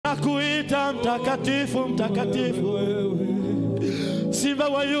Tunakuita mtakatifu, mtakatifu. Simba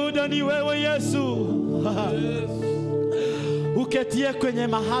wa Yuda ni wewe Yesu. Uketie kwenye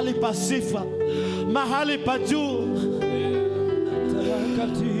mahali pa sifa, mahali pa juu.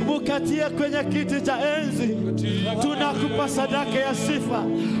 Uketie kwenye kiti cha enzi. Tunakupa sadaka ya sifa,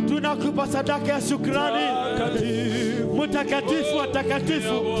 tunakupa sadaka ya shukrani. Mtakatifu,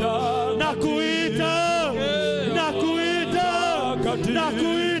 watakatifu. Nakuita, nakuita,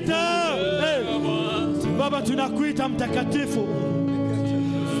 nakuita. Baba, tunakuita mtakatifu.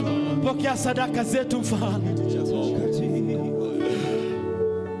 Pokea sadaka zetu mfalme.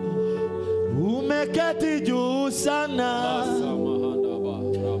 Umeketi juu sana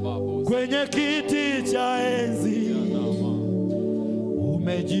kwenye kiti cha enzi.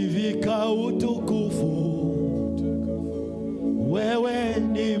 Umejivika utukufu. Wewe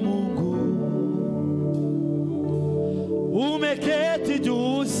ni Mungu. Umeketi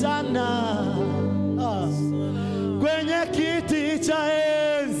juu sana kwenye kiti cha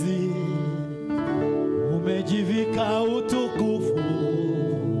enzi. Umejivika utukufu.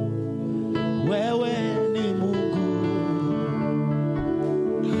 Wewe ni Mungu.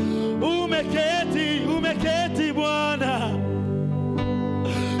 Umeketi, umeketi Bwana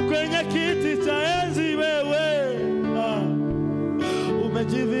kwenye kiti cha enzi. Wewe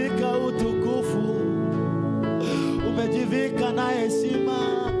umejivika utukufu. Umejivika na heshima.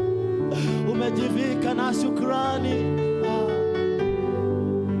 Umejivika na shukrani.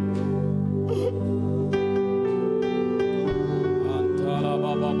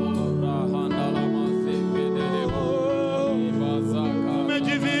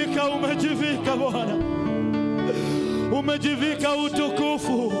 Umejivika Bwana. Umejivika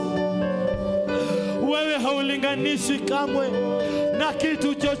utukufu. Wewe haulinganishi kamwe na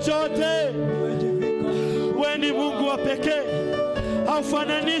kitu chochote. Wewe ni Mungu wa pekee.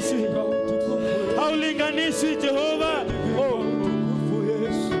 Haufananishi, haulinganishi Jehova.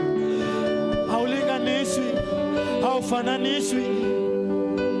 Haulinganishi, haufananishi.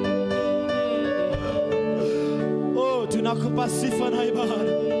 Tunakupa sifa na ibada.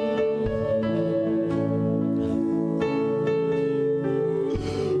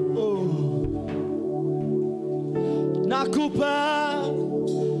 Nakupa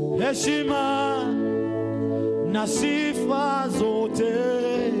heshima na sifa zote.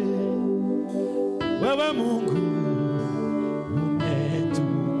 Wewe Mungu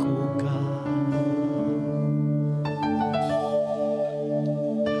umetukuka.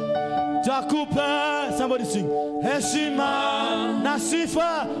 Takupa, somebody sing. Heshima na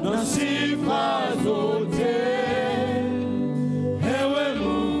sifa zote. Wewe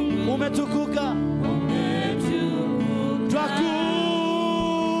Mungu umetukuka.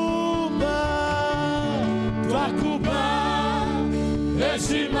 Twakupa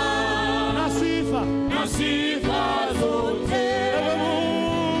heshima na sifa zote. Ewe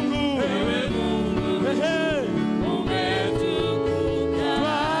Mungu, umetukuka.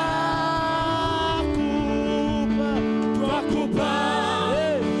 Twakupa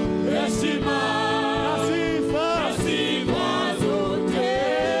heshima na sifa zote.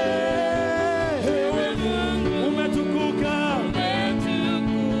 Ewe Mungu, umetukuka.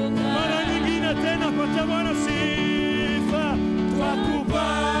 Mara nyingine tena kwa Bwana sifa. Twakupa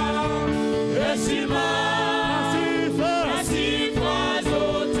heshima na sifa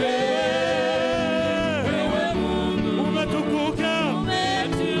zote. Ewe Mungu, umetukuka.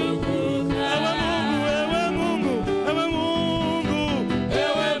 Ewe Mungu, ewe Mungu, ewe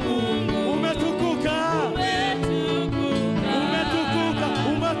Mungu, umetukuka.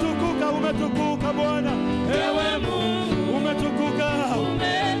 Umetukuka Bwana. Ewe Mungu, umetukuka.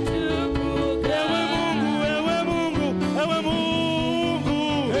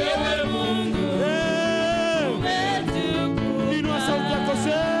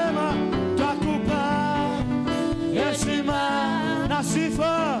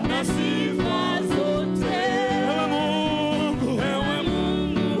 Sifa zote. Ewe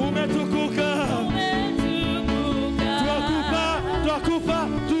Mungu, umetukuka.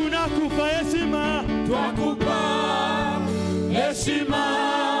 Tunakupa heshima. Twakupa heshima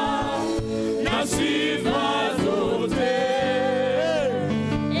na sifa zote.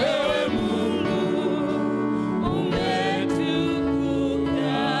 Ewe Mungu,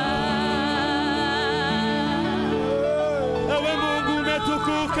 umetukuka. Ewe Mungu,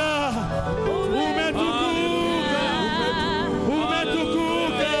 umetukuka.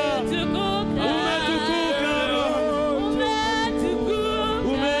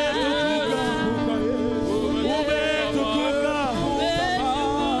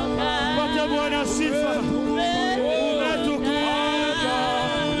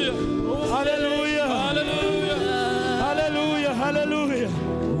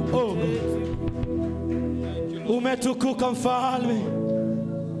 Umetukuka mfalme,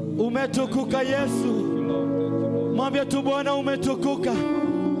 umetukuka Yesu. Mwambie tu Bwana umetukuka.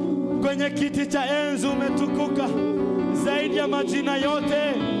 Kwenye kiti cha enzi umetukuka. Zaidi ya majina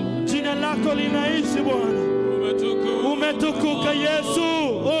yote, jina lako linaishi Bwana. Umetukuka Yesu.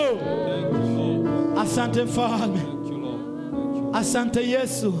 Oh. Asante mfalme. Asante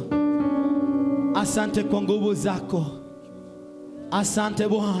Yesu. Asante kwa nguvu zako. Asante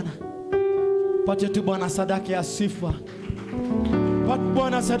Bwana. Patia tu Bwana sadaka ya sifa. Patia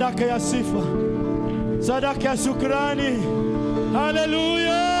Bwana sadaka ya sifa. Sadaka ya shukrani.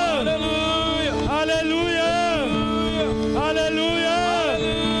 Hallelujah. Hallelujah. Hallelujah. Hallelujah.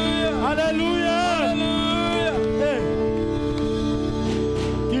 Hallelujah. Hey.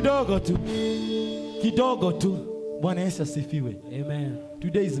 Kidogo tu. Kidogo tu. Bwana Yesu asifiwe. Amen.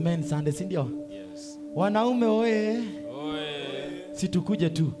 Today is Men's Sunday, si ndio? Yes. Wanaume oe. Situkuje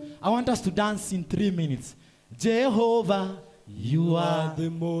tu. I want us to dance in 3 minutes. Jehovah, you are the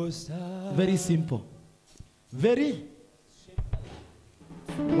most high. very simple. Very.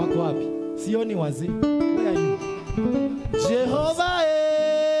 Wako wapi? Sioni wazi. Where are you? Jehovah,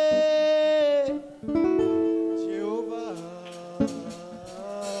 Jehovah.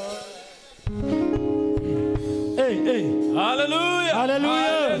 Hey, hey. Hallelujah.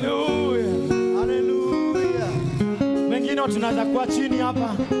 Hallelujah. Hallelujah. Hallelujah. Wengine tunaanza kwa chini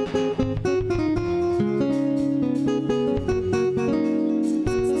hapa.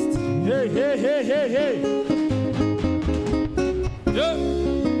 Hey, hey, hey, hey, hey. Yeah.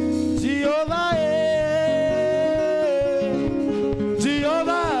 Jehovah,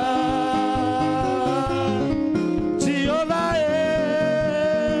 Jehovah, Jehovah,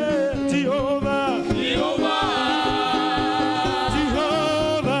 Jehovah, Jehovah,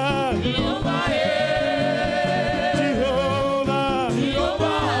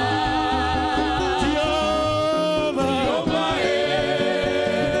 Jehovah,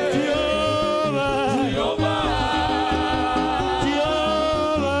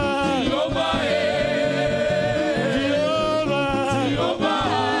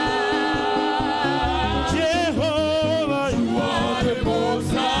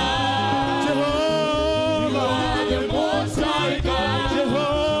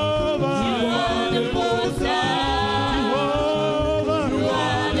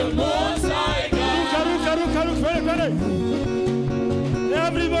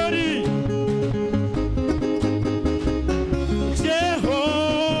 everybody.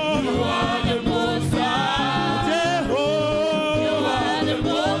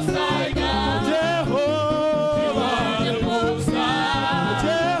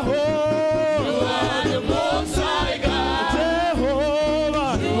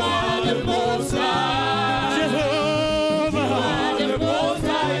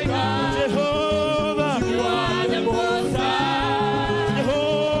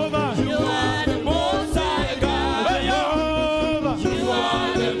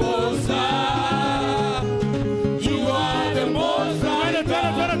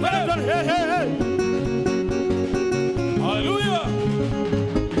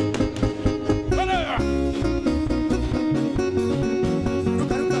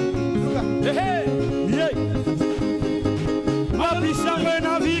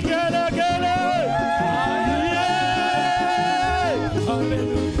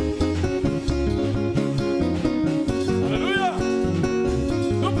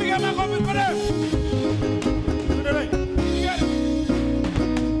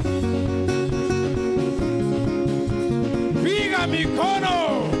 Mikono.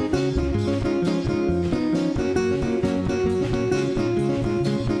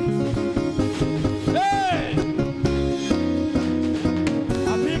 Hey!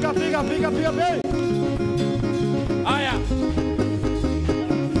 Piga. Aya.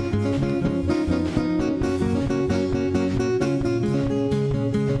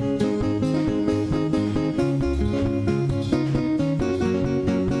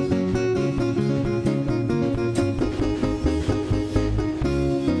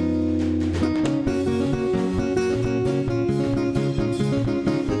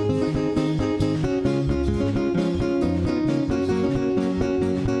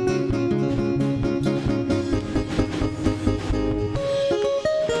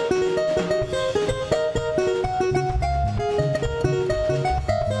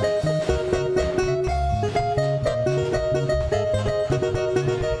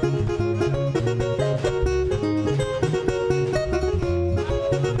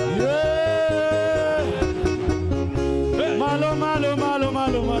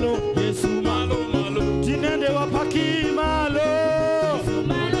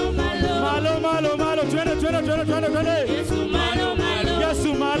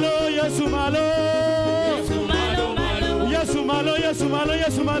 Yesu malo,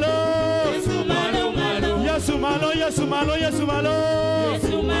 Yesu malo. Yesu malo malo. Yesu malo, Yesu malo, Yesu malo.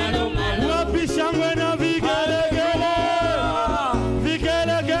 Yesu malo malo. Wapi shangwe na vigelegele.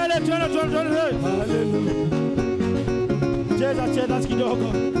 Vigelegele, twende. Hallelujah. Cheza kidogo.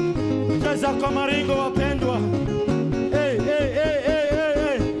 Cheza kwa maringo wapendwa. Hey.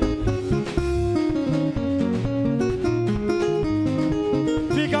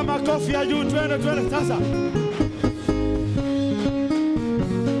 Piga makofi ya juu, twende sasa.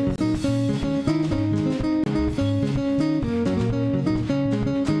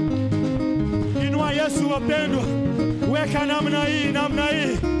 Inua Yesu wapendwa. Weka namna hii.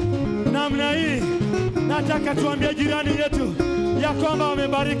 Nataka tuambie jirani yetu ya kwamba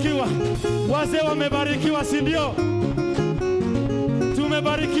wamebarikiwa. Wazee wamebarikiwa, si ndio?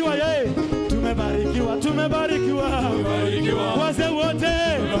 Tumebarikiwa yeye. Tumebarikiwa. Wazee wote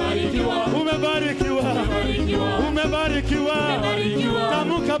umebarikiwa.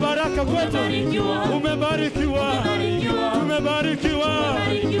 Tamuka baraka kwetu. Umebarikiwa.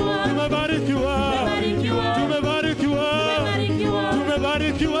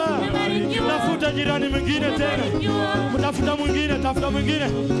 Tafuta jirani mwingine tena. Tafuta mwingine.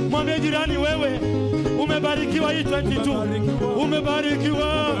 Mwambie jirani wewe umebarikiwa hii 22.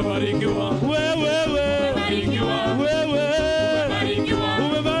 Umebarikiwa. Wewe.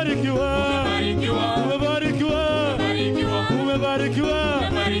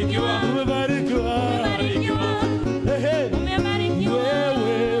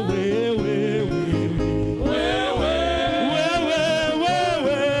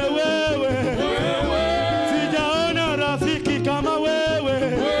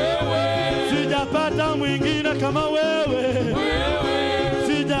 Kama wewe.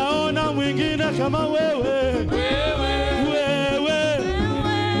 Sijaona mwingine kama wewe.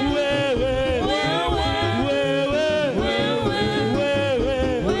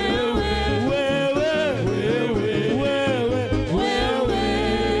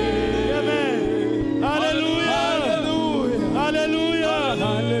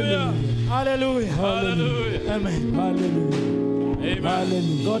 Hallelujah. Amen. Hallelujah.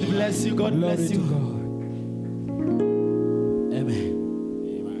 God bless you. God bless you. Amen.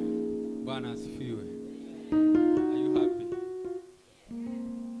 Bwana asifiwe.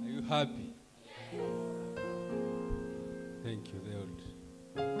 Are you happy? Thank you, Lord.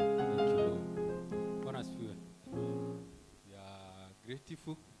 Thank you, Lord. Bwana asifiwe. We are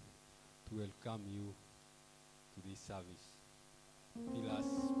grateful to welcome you to this service.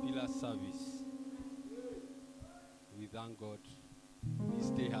 Pillar service. We thank God this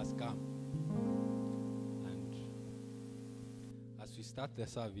day has come. And as we start the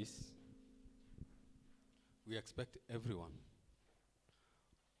service, we expect everyone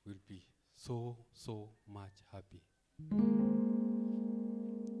will be so much happy.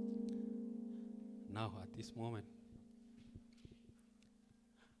 Now at this moment,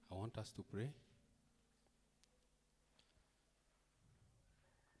 I want us to pray.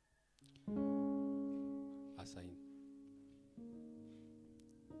 As I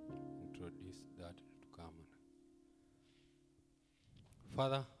introduce that to come.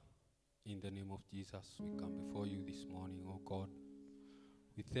 Father, in the name of Jesus, we come before you this morning, oh God.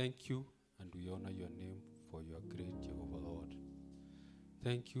 We thank you and we honor your name for your great Jehovah Lord.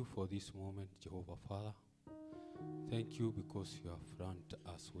 Thank you for this moment, Jehovah Father. Thank you because you have granted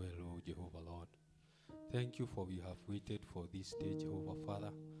us well, oh Jehovah Lord. Thank you for we have waited for this day, Jehovah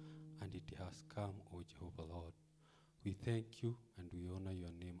Father, and it has come, oh Jehovah Lord. We thank you and we honor your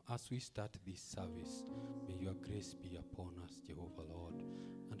name. As we start this service, may your grace be upon us, Jehovah Lord.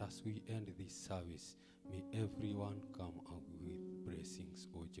 And as we end this service, may everyone come out with blessings,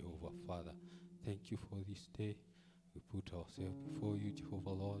 oh Jehovah Father. Thank you for this day. We put ourselves before you,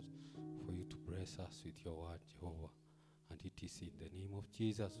 Jehovah Lord, for you to bless us with your word, Jehovah. And it is in the name of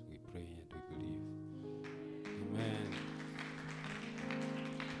Jesus we pray and we believe. Amen.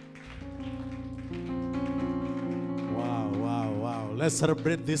 Wow. Let's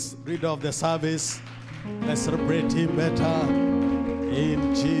celebrate this reader of the service. Let's celebrate him better.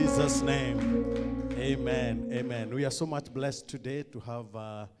 In Jesus' name. Amen. We are so much blessed today to have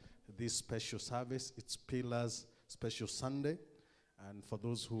this special service. It's Pillars Special Sunday. And for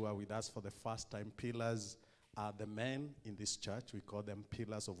those who are with us for the first time, pillars are the men in this church. We call them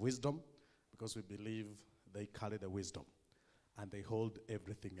pillars of wisdom because we believe they carry the wisdom and they hold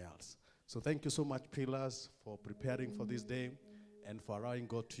everything else. So thank you so much, pillars, for preparing for this day and for allowing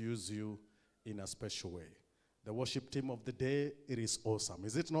God to use you in a special way. The worship team of the day, it is awesome.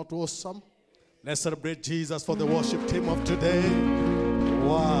 Is it not awesome? Let's celebrate Jesus for the worship team of today.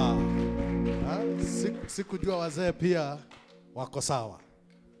 Wow. Sikujua wazee pia Wako sawa?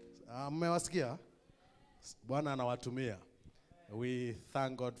 Mmewasikia? Bwana anawatumia. We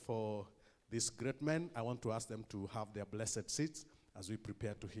thank God for these great men. I want to ask them to have their blessed seats as we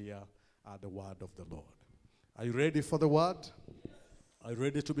prepare to hear the word of the Lord. Are you ready for the word? Are you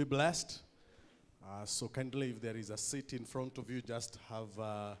ready to be blessed? So kindly, if there is a seat in front of you, just have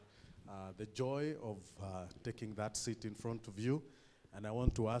the joy of taking that seat in front of you. And I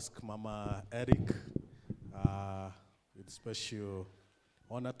want to ask Mama Eric, with special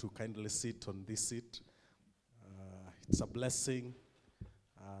honor, to kindly sit on this seat. It's a blessing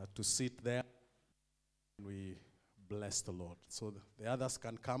to sit there. We bless the Lord. So the others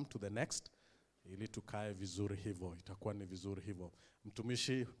can come to the next. Ili tukae vizuri hivyo. Itakuwa ni vizuri hivyo.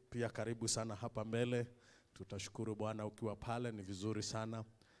 Mtumishi pia karibu sana hapa mbele. Tutashukuru Bwana ukiwa pale, ni vizuri sana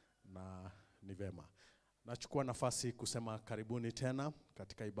na ni vema. Nachukua nafasi kusema karibuni tena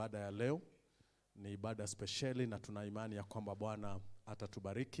katika ibada ya leo. Ni ibada speciali na tuna imani ya kwamba Bwana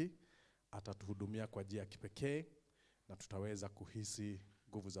atatubariki, atatuhudumia kwa njia ya kipekee na tutaweza kuhisi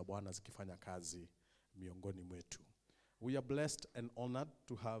nguvu za Bwana zikifanya kazi miongoni mwetu. We are blessed and honored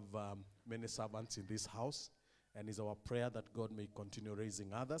to have many servants in this house, and it's our prayer that God may continue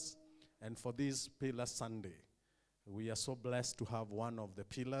raising others. And for this Pillar Sunday, we are so blessed to have one of the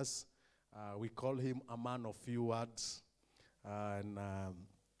pillars. We call him a man of few words, and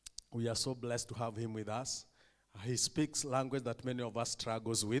we are so blessed to have him with us. He speaks language that many of us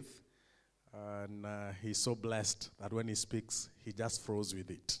struggles with, and he's so blessed that when he speaks, he just flows with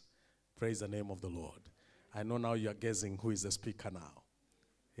it. Praise the name of the Lord. I know now you are guessing who is the speaker now.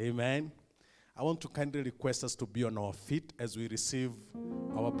 Amen. I want to kindly request us to be on our feet as we receive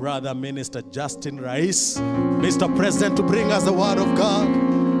our brother, Minister Justin Lais, Mr. President, to bring us the word of God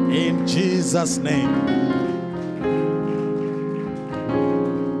in Jesus' name.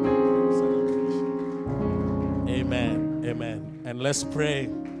 Amen. Amen. And let's pray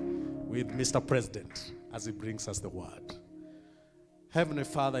with Mr. President as he brings us the word. Heavenly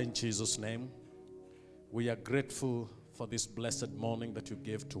Father, in Jesus' name, we are grateful for this blessed morning that you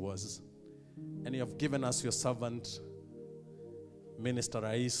gave to us. And you have given us your servant, Minister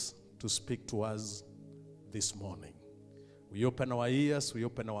Lais, to speak to us this morning. We open our ears, we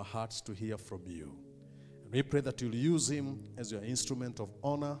open our hearts to hear from you. And we pray that you'll use him as your instrument of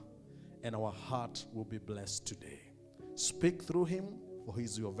honor, and our heart will be blessed today. Speak through him, for he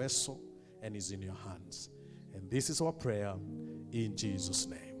is your vessel and is in your hands. And this is our prayer in Jesus'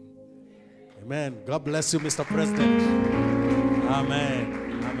 name. Amen. God bless you, Mr. President.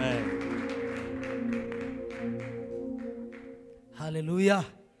 Amen. Amen. Hallelujah.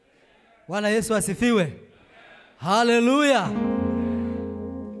 Bwana Yesu asifiwe. Hallelujah.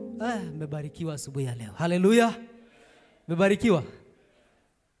 Mmebarikiwa asubuhi ya leo. Hallelujah. Mmebarikiwa.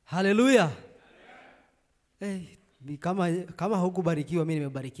 Hallelujah. Kama hukubarikiwa, mimi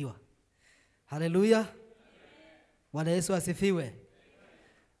nimebarikiwa. Hallelujah. Bwana Yesu asifiwe.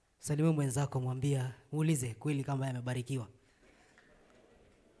 Salimia mwenzako, mwambia, muulize kweli kama amebarikiwa.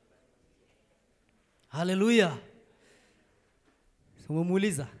 Hallelujah.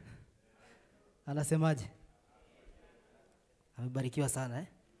 Umuuliza anasemaje? Amebarikiwa sana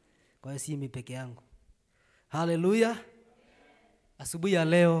Kwa hiyo si mimi peke yangu. Hallelujah. Asubuhi ya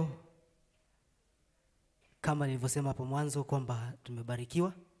leo, kama nilivyosema hapo mwanzo kwamba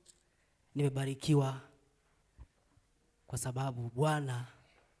tumebarikiwa. Nimebarikiwa kwa sababu Bwana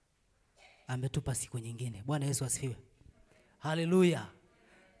ametupa siku nyingine. Bwana Yesu asifiwe. Hallelujah.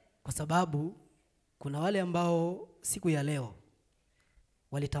 Kwa sababu kuna wale ambao siku ya leo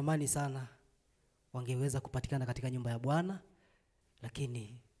walitamani sana wangeweza kupatikana katika nyumba ya Bwana,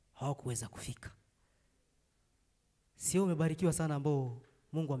 lakini hawakuweza kufika. Sio umebarikiwa sana ambao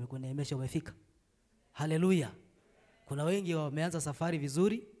Mungu amekuneemesha umefika? Hallelujah. Kuna wengi wameanza safari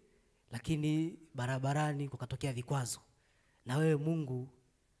vizuri, lakini barabarani kukatokea vikwazo. Na wewe Mungu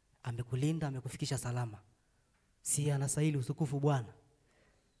amekulinda, amekufikisha salama. Si anastahili utukufu Bwana?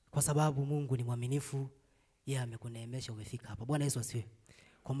 Kwa sababu Mungu ni mwaminifu, yeye amekuneemesha umefika hapa. Bwana Yesu asifiwe.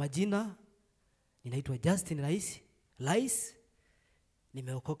 Kwa majina ninaitwa Justin Lais.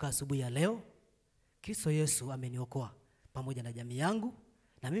 Nimeokoka asubuhi ya leo. Kristo Yesu ameniokoa pamoja na jamii yangu,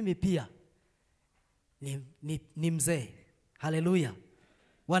 na mimi pia ni mzee. Hallelujah.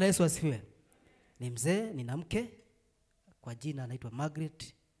 Bwana Yesu asifiwe. Ni mzee, nina mke kwa jina anaitwa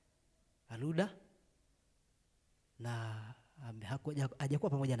Margaret Aluda, na hajakuwa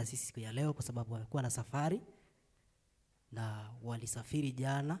pamoja na sisi siku ya leo kwa sababu amekuwa na safari, na walisafiri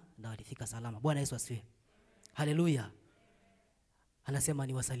jana na walifika salama. Bwana Yesu asifiwe. Hallelujah. Anasema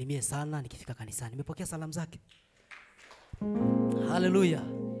niwasalimie sana nikifika kanisani. Nimepokea salamu zake. Hallelujah.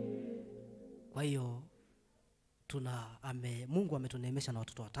 Kwa hiyo Mungu ametuneemesha na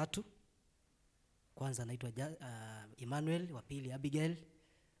watoto watatu. Kwanza anaitwa Emmanuel, wa pili Abigail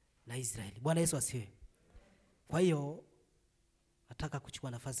na Israel. Bwana Yesu asifiwe. Kwa hiyo nataka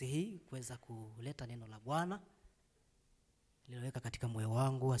kuchukua nafasi hii kuweza kuleta neno la Bwana nililoweka katika moyo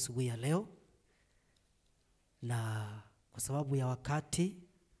wangu asubuhi ya leo, na kwa sababu ya wakati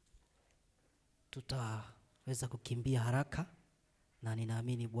tutaweza kukimbia haraka, na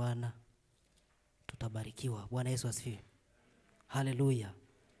ninaamini Bwana tutabarikiwa. Bwana Yesu asifiwe. Haleluya.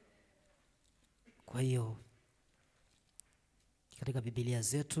 Kwa hiyo katika Biblia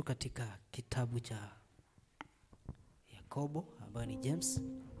zetu, katika kitabu cha Yakobo ambayo ni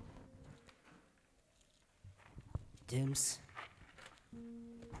James.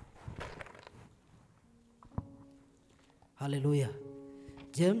 Haleluya.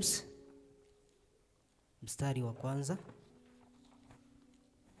 James mstari wa kwanza,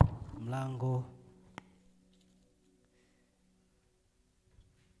 mlango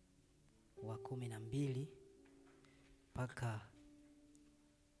wa 12 mpaka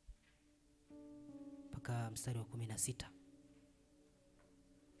mstari wa 16.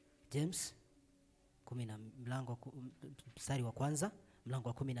 James mstari wa kwanza, mlango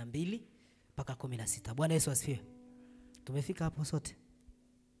wa 12 mpaka 16. Bwana Yesu asifiwe. Tumefika hapo sote?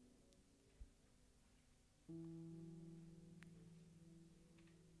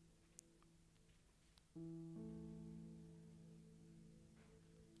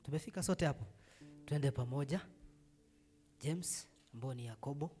 Tumefika sote hapo? Twende pamoja. James ambao ni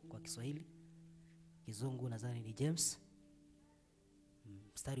Yakobo kwa Kiswahili, Kizungu nadhani ni James.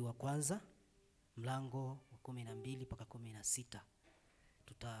 Mstari wa kwanza, mlango wa 12 mpaka 16.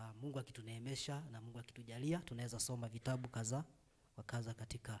 Mungu akituneemesha na Mungu akitujalia, tunaweza soma vitabu kadhaa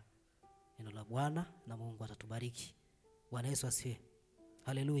katika neno la Bwana na Mungu atatubariki. Bwana Yesu asifiwe.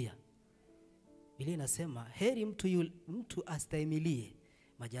 Haleluya. Biblia inasema heri mtu astahimilie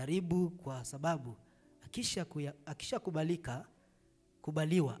majaribu, kwa sababu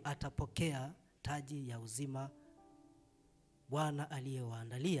kubaliwa atapokea taji ya uzima Bwana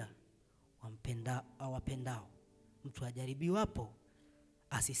aliyowaandalia wapendao. Mtu ajaribiwapo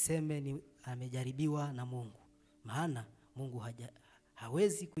asiseme ni amejaribiwa na Mungu, maana Mungu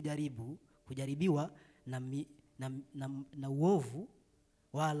hawezi kujaribiwa na uovu,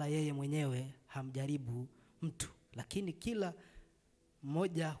 wala yeye mwenyewe hamjaribu mtu. Lakini kila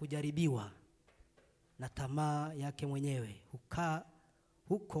mmoja hujaribiwa na tamaa yake mwenyewe,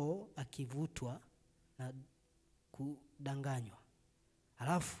 huko akivutwa na kudanganywa.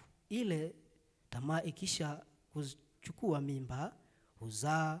 Halafu ile tamaa ikisha kuchukua mimba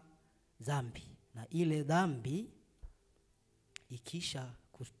huzaa dhambi, na ile dhambi ikisha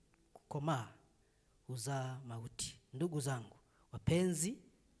kukomaa huzaa mauti. Ndugu zangu wapenzi,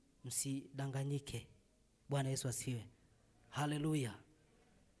 msidanganyike. Bwana Yesu asifiwe. Haleluya.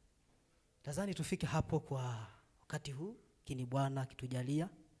 Tazani tufike hapo kwa wakati huu, kini Bwana kitujalia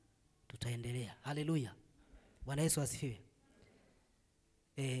tutaendelea. Haleluya. Bwana Yesu asifiwe.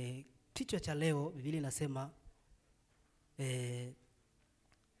 Kichwa cha leo Biblia inasema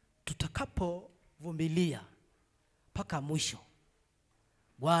tutakapovumilia mpaka mwisho,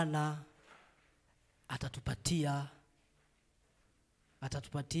 Bwana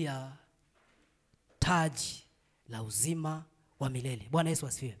atatupatia taji la uzima wa milele. Bwana Yesu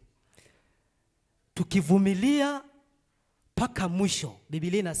asifiwe. Tukivumilia mpaka mwisho,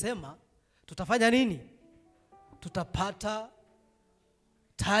 Biblia inasema tutafanya nini? Tutapata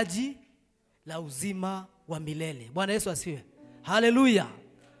taji la uzima wa milele. Bwana Yesu asifiwe. Haleluya.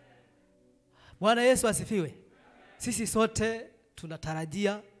 Bwana Yesu asifiwe. Sisi sote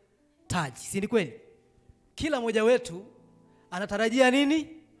tunatarajia taji, si ni kweli? Kila mmoja wetu anatarajia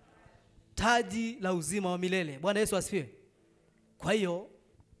nini? Taji la uzima wa milele. Bwana Yesu asifiwe. Kwa hiyo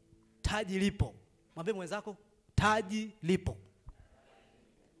taji lipo. Mwambie mwenzako taji lipo.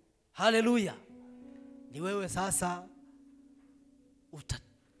 Haleluya. Ni wewe sasa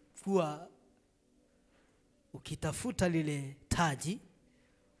utakuwa ukitafuta lile taji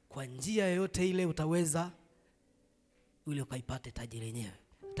kwa njia yoyote ile, utaweza ule ukaipate taji lenyewe.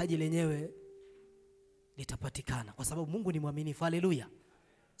 Taji lenyewe litapatikana kwa sababu Mungu ni mwaminifu. Haleluya.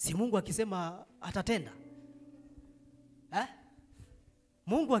 Si Mungu akisema atatenda?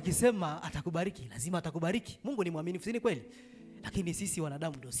 Mungu akisema atakubariki, lazima atakubariki. Mungu ni mwaminifu, si ni kweli? Lakini sisi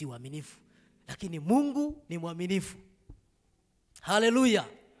wanadamu ndio si waaminifu, lakini Mungu ni mwaminifu. Haleluya.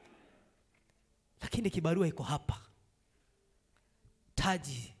 Lakini kibarua iko hapa.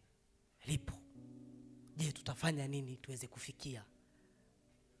 Taji lipo. Je, tutafanya nini tuweze kufikia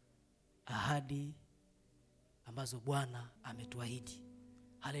ahadi ambazo Bwana ametuahidi?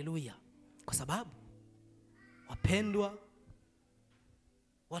 Haleluya. Kwa sababu Wapendwa,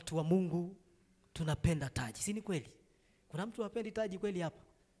 watu wa Mungu tunapenda taji, si ni kweli? Kuna mtu hapendi taji kweli hapa?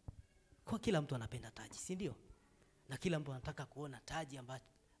 Kwa kila mtu anapenda taji, si ndio? Na kila mtu anataka kuona taji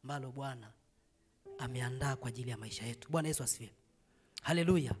ambalo Bwana ameandaa kwa ajili ya maisha yetu. Bwana Yesu asifiwe.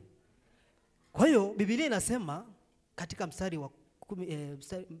 Haleluya. Kwa hiyo Biblia inasema katika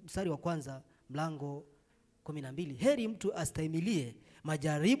mstari wa kwanza mlango 12, heri mtu astahimilie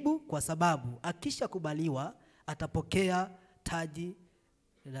majaribu, kwa sababu akishakubaliwa atapokea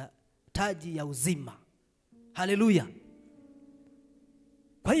taji ya uzima. Haleluya.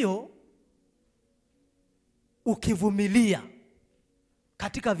 Kwa hiyo ukivumilia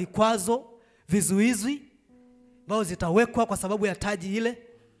katika vikwazo, vizuizi ambao zitawekwa kwa sababu ya taji ile,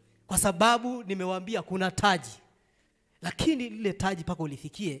 kwa sababu nimewaambia kuna taji, lakini lile taji paka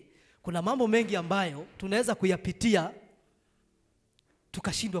ulifikie, kuna mambo mengi ambayo tunaweza kuyapitia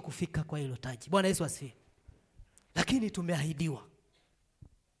tukashindwa kufika kwa hilo taji. Bwana Yesu asifiwe. Lakini tumeahidiwa.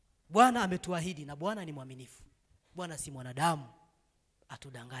 Bwana ametuahidi, na Bwana ni mwaminifu. Bwana si mwanadamu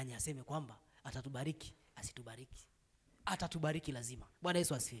atudanganya aseme kwamba atatubariki, asitubariki. Atatubariki lazima. Bwana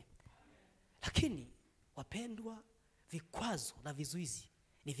Yesu asifiwe. Lakini wapendwa, vikwazo na vizuizi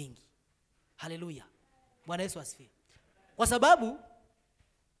ni vingi. Haleluya. Bwana Yesu asifiwe. Kwa sababu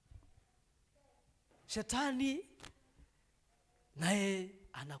shetani naye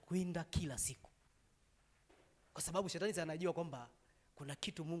anakuinda kila siku. Kwa sababu shetani anajua kwamba kuna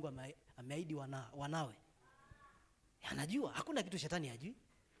kitu Mungu ameahidi wanawe. Anajua, hakuna kitu shetani hajui.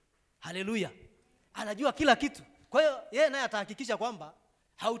 Haleluya. Anajua kila kitu. Kwa hiyo yeye naye atahakikisha kwamba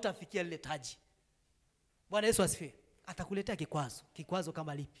hautafikia lile taji. Bwana Yesu asifiwe. Atakuletea kikwazo. Kikwazo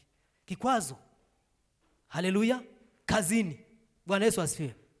kama lipi? Kikwazo. Haleluya. Kazini. Bwana Yesu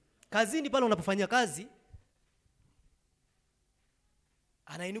asifiwe. Kazini pale unapofanyia kazi,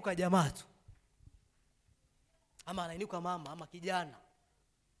 anainuka jamaa tu, ama anainuka mama ama kijana,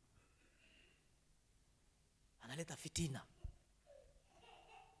 analeta fitina.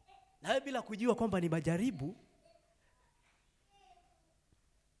 Na wewe bila kujua kwamba ni majaribu,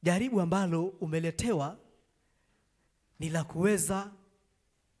 jaribu ambalo umeletewa ni la kuweza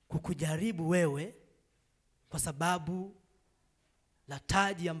kukujaribu wewe kwa sababu la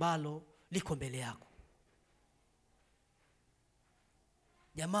taji ambalo liko mbele yako.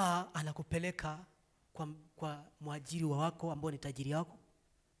 Jamaa anakupeleka kwa mwajiri wako ambao ni tajiri wako.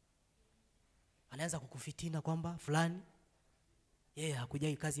 Anaanza kukufitina kwamba fulani yeye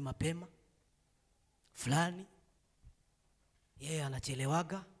hakujai kazi mapema, fulani yeye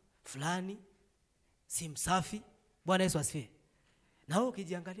anachelewaga, fulani si msafi. Bwana Yesu asifiwe. Na wewe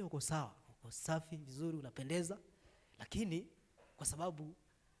ukijiangalia uko sawa, uko safi vizuri, unapendeza, lakini kwa sababu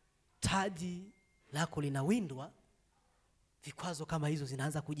taji lako linawindwa, vikwazo kama hizo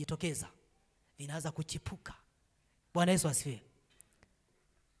zinaanza kujitokeza, vinaanza kuchipuka. Bwana Yesu asifiwe.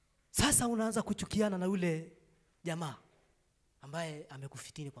 Sasa unaanza kuchukiana na yule jamaa ambaye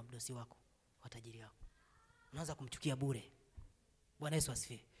amekufitini kwa mdosi wako, kwa tajiri wako. Unaanza kumchukia bure. Bwana Yesu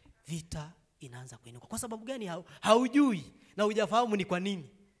asifiwe. Vita inaanza kuinuka. Kwa sababu gani? Haujui na hujafahamu ni kwa nini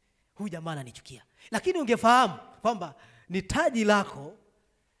huyu jamaa ananichukia. Lakini ungefahamu kwamba ni taji lako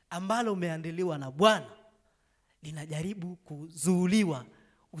ambalo umeandaliwa na Bwana, linajaribu kuzuuliwa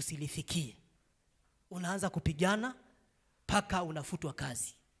usilifikie. Unaanza kupigana paka unafutwa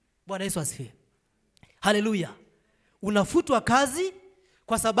kazi. Bwana Yesu asifiwe. Haleluya. Unafutwa kazi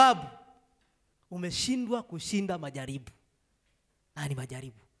kwa sababu umeshindwa kushinda majaribu. Na ni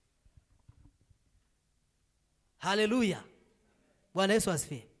majaribu. Haleluya. Bwana Yesu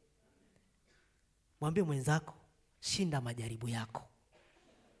asifiwe. Mwambie mwenzako, shinda majaribu yako.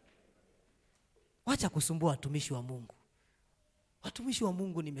 Wacha kusumbua watumishi wa Mungu. Watumishi wa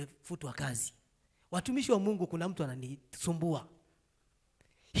Mungu nimefutwa kazi. Watumishi wa Mungu kuna mtu ananisumbua.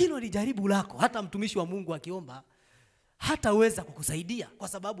 Hilo ni jaribu lako. Hata mtumishi wa Mungu akiomba hataweza kukusaidia kwa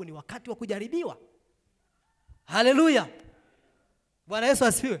sababu ni wakati wa kujaribiwa. Haleluya. Bwana Yesu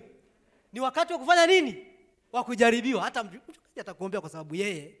asifiwe. Ni wakati wa kufanya nini? Wa kujaribiwa. Hata mchungaji atakuombea kwa sababu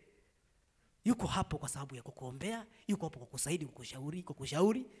yeye yuko hapo kwa sababu ya kukuombea, yuko hapo kukusaidia,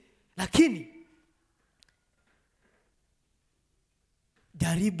 kukushauri. Lakini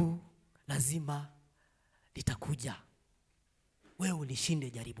jaribu lazima litakuja. Wewe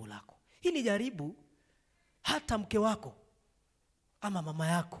ulishinde jaribu lako. Hili jaribu hata mke wako ama mama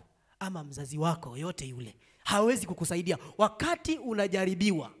yako ama mzazi wako yote yule hawezi kukusaidia wakati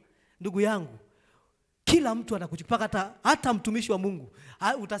unajaribiwa. Ndugu yangu, kila mtu anakuchukua, hata mtumishi wa Mungu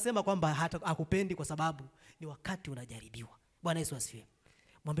utasema kwamba hakupendi kwa sababu ni wakati unajaribiwa. Bwana Yesu asifiwe.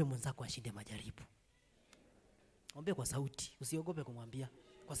 Mwambie mwenzako ashinde majaribu. Mwambie kwa sauti, usiogope kumwambia,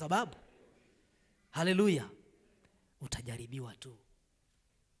 kwa sababu haleluya, utajaribiwa tu.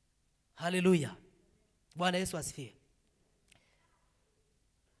 Haleluya. Bwana Yesu asifiwe.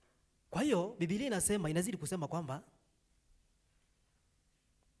 Kwa hiyo Biblia inazidi kusema kwamba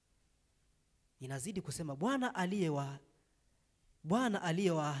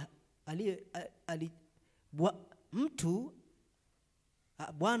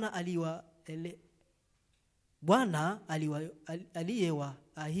Bwana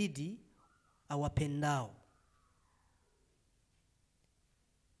aliyewaahidi awapendao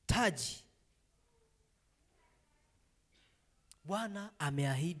taji. Bwana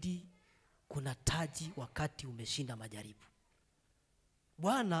ameahidi kuna taji wakati umeshinda majaribu.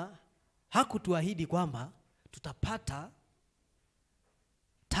 Bwana hakutuahidi kwamba tutapata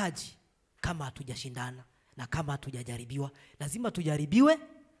taji kama hatujashindana na kama hatujajaribiwa. Lazima tujaribiwe,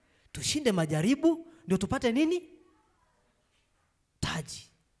 tushinde majaribu, ndio tupate nini? Taji.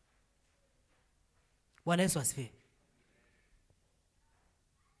 Bwana Yesu asifiwe.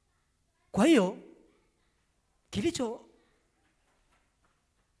 Kwa hiyo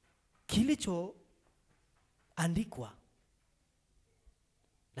kilicho andikwa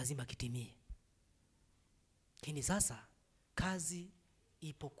lazima kitimie. Lakini sasa kazi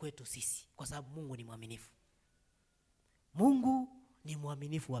ipo kwetu sisi, kwa sababu Mungu ni mwaminifu. Mungu ni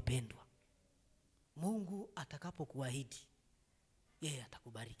mwaminifu wapendwa. Mungu atakapokuahidi, yeye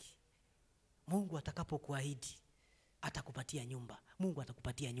atakubariki. Mungu atakapokuahidi, atakupatia nyumba. Mungu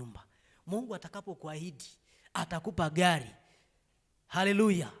atakupatia nyumba. Mungu atakapokuahidi, atakupa gari.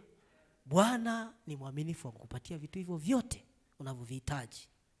 Haleluya. Bwana ni mwaminifu wa kukupatia vitu hivyo vyote unavyovihitaji.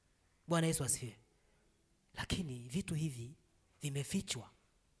 Bwana Yesu asifiwe. Lakini vitu hivi vimefichwa.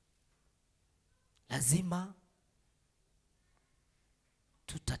 Lazima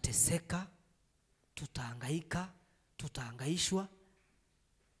tutateseka, tutahangaika, tutahangaishwa,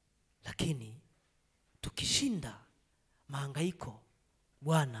 lakini tukishinda mahangaiko,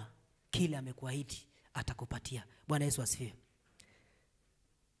 Bwana kile amekuahidi atakupatia. Bwana Yesu asifiwe.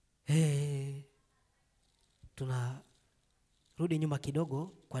 Tunarudi nyuma kidogo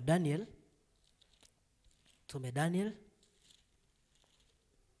kwa Daniel. Tume Daniel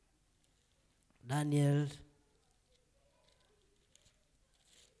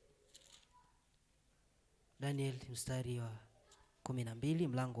mstari wa 12,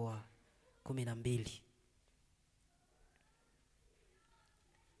 mlango wa 12.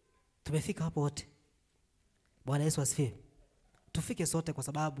 Tumefika hapo wote. Bwana Yesu asifiwe. Tufike sote, kwa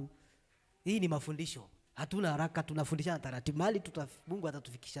sababu hii ni mafundisho. Hatuna haraka, tunafundishana taratibu. Mali Mungu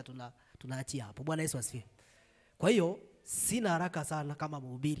atatufikisha, tunaachia hapo. Bwana Yesu asifiwe. Kwa hiyo sina haraka sana kama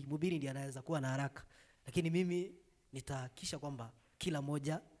mhubiri. Mhubiri ndiye anaweza kuwa na haraka, lakini mimi nitahakikisha kwamba kila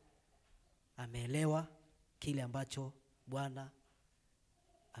moja ameelewa kile ambacho Bwana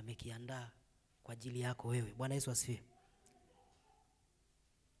amekiandaa kwa ajili yako wewe. Bwana Yesu asifiwe.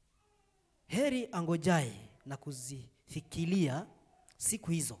 Heri angojaye na kuzifikiria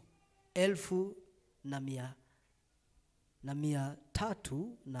siku hizo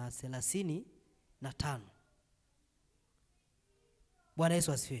 1335. Bwana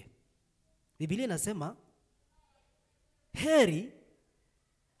Yesu asifiwe. Biblia inasema heri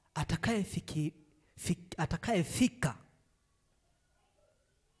atakayefika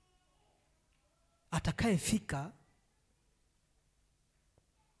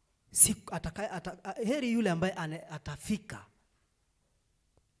heri yule ambaye atafika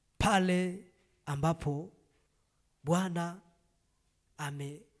pale ambapo Bwana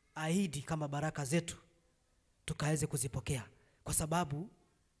ameahidi kama baraka zetu tukaweze kuzipokea. Kwa sababu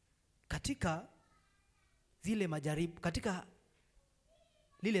katika zile majaribu, katika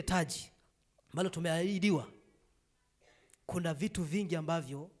lile taji ambalo tumeahidiwa, kuna vitu vingi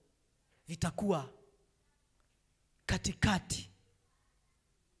ambavyo vitakuwa katikati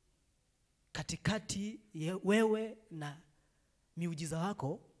wewe na miujiza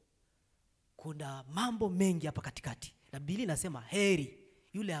wako. Kuna mambo mengi hapa katikati, na Biblia inasema heri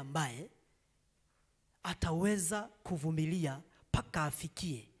yule ambaye ataweza kuvumilia mpaka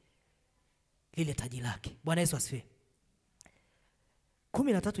afikie lile taji lake. Bwana Yesu asifiwe.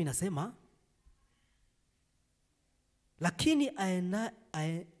 13 inasema lakini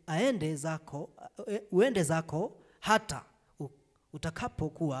uende zako hata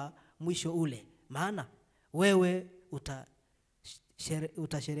utakapokuwa mwisho ule, maana wewe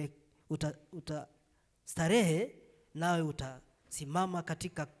utastarehe nawe utasimama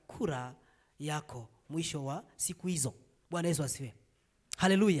katika kura yako mwisho wa siku hizo. Bwana Yesu asifiwe.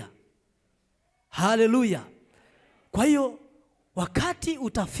 Haleluya. Haleluya. Kwa hiyo wakati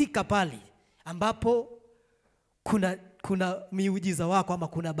utafika pale ambapo kuna miujiza wako ama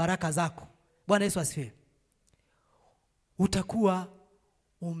kuna baraka zako. Bwana Yesu asifiwe. utakuwa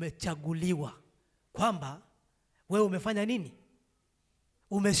umechaguliwa kwamba wewe umefanya nini?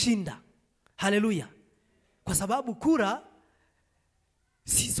 Umeshinda. Haleluya. Kwa sababu kura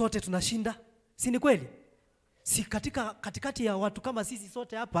si sote tunashinda. Si ni kweli? Si katikati ya watu kama sisi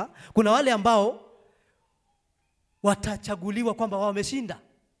sote hapa kuna wale ambao watachaguliwa kwamba wao wameshinda.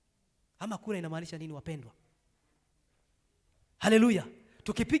 Ama kura inamaanisha nini wapendwa? Haleluya.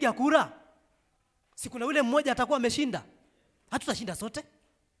 Tukipiga kura si kuna yule mmoja atakuwa ameshinda? Hatutashinda sote.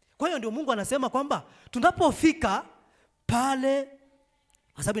 Kwa hiyo ndio Mungu anasema kwamba tunapofika pale,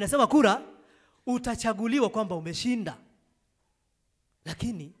 kwa sababu inasema kura, utachaguliwa kwamba umeshinda.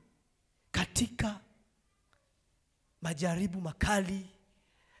 Lakini katika majaribu makali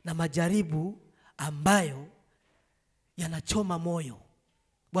na majaribu ambayo yanachoma moyo.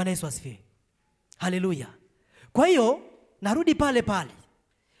 Bwana Yesu asifiwe. Haleluya. Kwa hiyo narudi pale pale.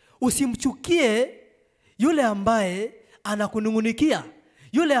 Usimchukie yule ambaye anakunungunikia,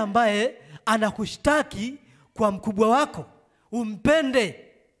 yule ambaye anakushtaki kwa mkubwa wako.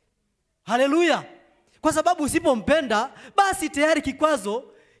 Umpende. Haleluya. Kwa sababu usipompenda basi tayari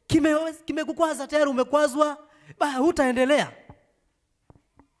kikwazo kimekukwaza, tayari umekwazwa, hutaendelea.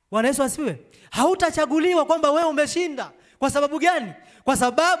 Bwana Yesu asifiwe. Hautachaguliwa kwamba wewe umeshinda. Kwa sababu gani? Kwa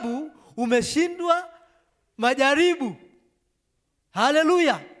sababu umeshindwa majaribu.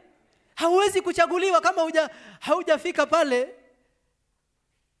 Haleluya. Hauwezi kuchaguliwa kama haujafika pale.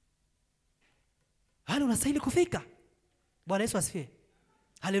 Hali unastahili kufika. Bwana Yesu asifiwe.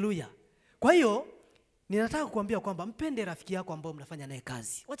 Haleluya. Kwa hiyo ninataka kukuambia kwamba mpende rafiki yako ambao mnafanya naye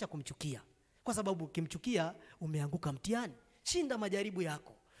kazi. Wacha kumchukia. Kwa sababu ukimchukia umeanguka mtihani. Shinda majaribu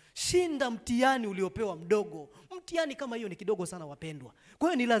yako. Shinda mtihani uliopewa mdogo. Mtihani kama hiyo ni kidogo sana wapendwa. Kwa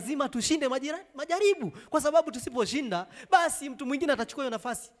hiyo ni lazima tushinde majaribu. Kwa sababu tusiposhinda basi mtu mwingine atachukua hiyo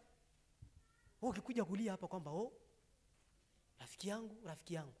nafasi. Ukikuja kulia hapa kwamba rafiki yangu.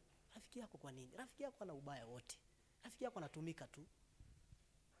 Rafiki yako kwa nini? Rafiki yako ana ubaya wote. Rafiki yako anatumika tu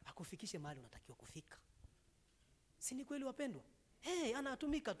akufikishe mahali unatakiwa kufika. Si ni kweli wapendwa?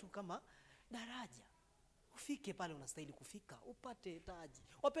 Anatumika tu kama daraja. Ufike pale unastahili kufika, upate taji.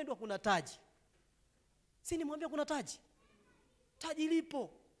 Wapendwa, kuna taji. Si nimwambia kuna taji? Taji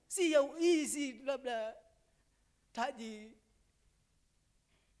lipo. Si labda taji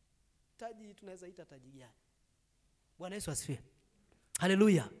tunaweza ita taji gani? Bwana Yesu asifiwe.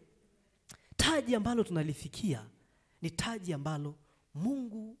 Haleluya. Taji ambalo tunalifikia ni taji ambalo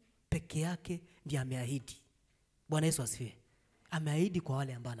Mungu peke yake ndiye ameahidi. Bwana Yesu asifiwe. Ameahidi kwa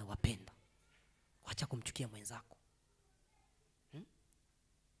wale ambao anawapenda. Wacha kumchukia mwenzako.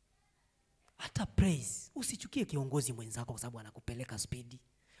 Hata praise, usichukie kiongozi mwenzako kwa sababu anakupeleka speedi.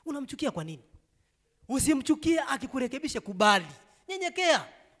 Unamchukia kwa nini? Usimchukie akikurekebisha, kubali.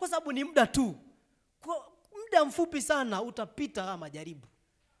 Nyenyekea kwa sababu ni muda tu. Kwa muda mfupi sana utapita kama majaribu.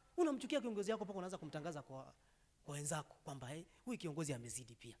 Unamchukia kiongozi wako mpaka unaanza kumtangaza kwa wenzako kwamba huyu kiongozi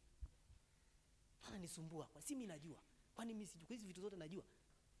amezidi pia. Ananisumbua. Kwa si mimi najua. Kwani mimi sijui hizi vitu zote najua?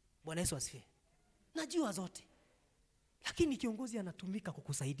 Bwana Yesu asifiwe. Najua zote. Lakini kiongozi anatumika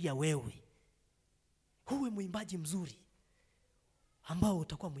kukusaidia wewe uwe mwimbaji mzuri ambao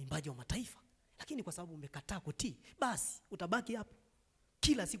utakuwa mwimbaji wa mataifa. Lakini kwa sababu umekataa kutii, basi utabaki hapo.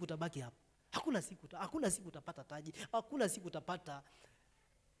 Kila siku utabaki hapo. Hakuna siku utapata taji, hakuna siku utapata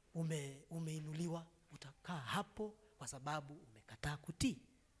umeinuliwa. Utakaa hapo kwa sababu umekataa kutii.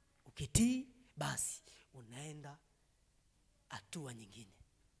 Ukitii basi unaenda hatua nyingine.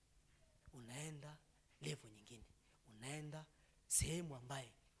 Unaenda level nyingine. Unaenda sehemu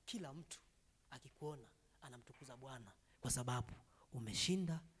ambaye kila mtu akikuona anamtukuza Bwana kwa sababu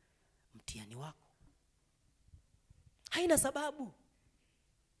umeshinda mtihani wako. Haina sababu.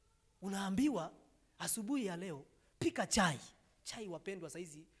 Unaambiwa asubuhi ya leo pika chai. Chai wapendwa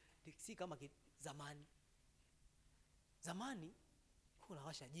saizi si kama zamani. Zamani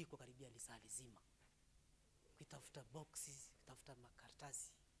unawasha jiko karibia lisaa lizima. Ukitafuta boxes, ukitafuta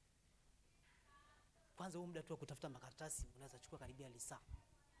makaratasi. Kwanza muda tu wa kutafuta makaratasi unaweza chukua karibia lisaa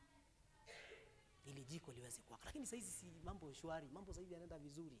ili jiko liweze kuwaka. Lakini saizi si mambo shwari, mambo saizi yanaenda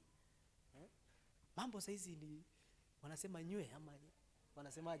vizuri. Mambo saizi ni wanasema nywe ama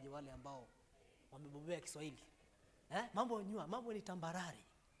wanasemaje wale ambao wamebobea Kiswahili? Mambo ni tambarare.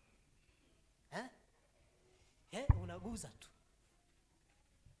 Unaguza tu.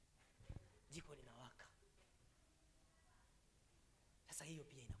 Jiko linawaka. Sasa hiyo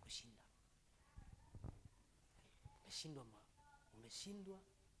pia inakushinda. Umeshindwa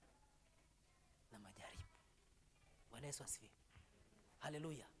na majaribu. Bwana Yesu asifiwe.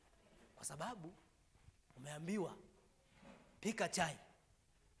 Haleluya. Kwa sababu umeambiwa pika chai.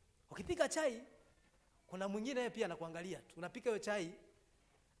 Ukipika chai Kuna mwingine yeye pia anakuangalia tu. Unapika hiyo chai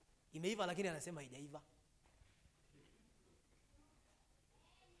imeiva lakini anasema haijaiva.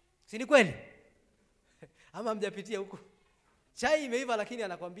 Si ni kweli? Ama mjapitia huko? Chai imeiva lakini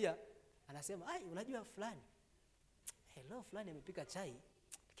anakwambia, anasema, "Ai, unajua fulani. Hello, fulani amepika chai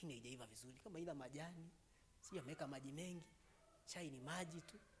lakini haijaiva vizuri. Kama ina majani, sio ameweka maji mengi. Chai ni maji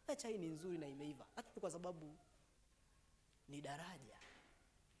tu. Na chai ni nzuri na imeiva." Lakini kwa sababu ni daraja,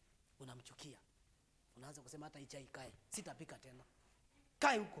 unamchukia. Unaanza kusema hata hii chai kae, sitapika tena.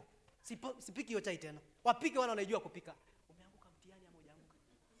 Kae huko. Sipiki hiyo chai tena. Wapike wale wanajua kupika. Umeanguka mtihani ama hujaanguka?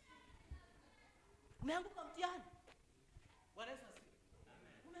 Umeanguka mtihani. Bwana Yesu asifiwe.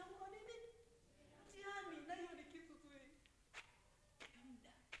 Umeanguka nini? Mtihani. Na hiyo ni kitu tu.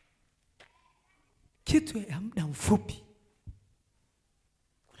 Muda. Kitu ya muda mfupi.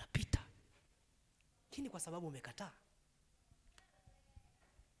 Unapita. Lakini kwa sababu umekataa,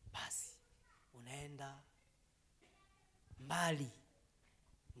 basi unaenda mbali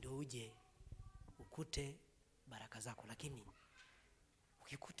ndio uje ukute baraka zako. Lakini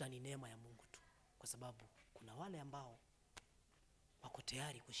ukikuta ni neema ya Mungu tu, kwa sababu kuna wale ambao wako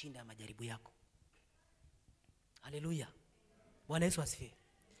tayari kushinda majaribu yako. Haleluya. Bwana Yesu asifiwe.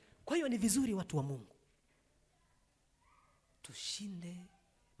 Kwa hiyo ni vizuri watu wa Mungu tushinde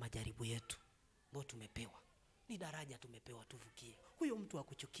majaribu yetu ambayo tumepewa. Ni daraja tumepewa tuvukie. Huyo mtu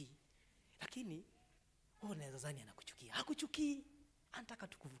hakuchukii, lakini wewe unaweza zani anakuchukia. Hakuchukii, anataka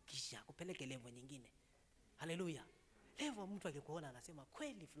tukuvukisha, akupeleke level nyingine. Haleluya. Level mtu akikuona anasema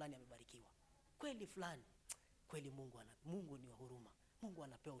kweli fulani amebarikiwa. Kweli fulani. Kweli Mungu ni wa huruma. Mungu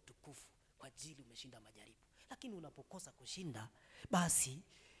anapewa utukufu kwa ajili umeshinda majaribu. Lakini unapokosa kushinda, basi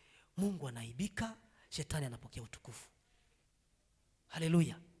Mungu anaibika, shetani anapokea utukufu.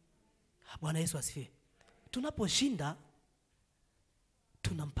 Haleluya. Bwana Yesu asifiwe. Tunaposhinda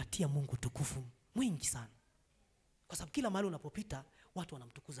tunampatia Mungu utukufu mwingi sana. Kwa sababu kila mahali unapopita watu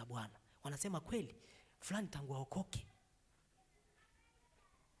wanamtukuza Bwana. Wanasema kweli fulani tangu aokoke,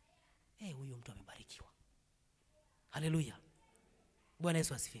 huyo mtu amebarikiwa. Haleluya. Bwana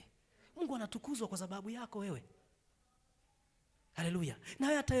Yesu asifiwe. Mungu anatukuzwa kwa sababu yako wewe. Haleluya. Na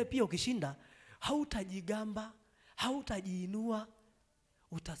wewe hata wewe pia ukishinda hautajigamba, hautajiinua,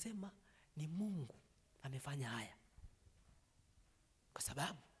 utasema ni Mungu amefanya haya. Kwa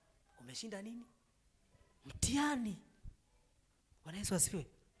sababu umeshinda nini? Mtihani. Bwana Yesu asifiwe.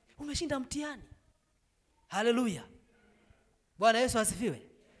 Umeshinda mtihani. Haleluya. Bwana Yesu asifiwe.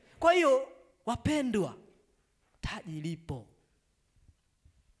 Kwa hiyo wapendwa, taji lipo.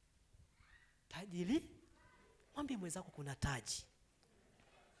 Mwambie mwenzako kuna taji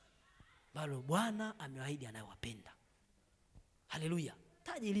bado Bwana amewaahidi anayewapenda. Haleluya.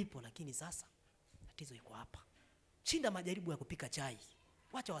 Taji lipo, lakini sasa tatizo liko hapa. Shinda majaribu ya kupika chai.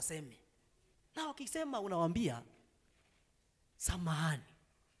 Wacha waseme. Na wakisema unawaambia, samahani,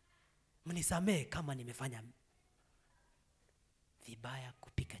 mnisamee kama nimefanya vibaya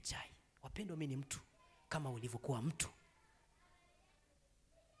kupika chai. Wapendwa, mimi ni mtu kama ulivyokuwa mtu.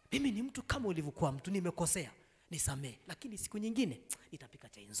 Mimi ni mtu kama ulivyokuwa mtu, nimekosea, nisamee. Lakini siku nyingine nitapika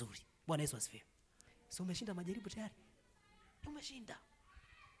chai nzuri. Bwana Yesu asifiwe. So umeshinda majaribu tayari. Umeshinda.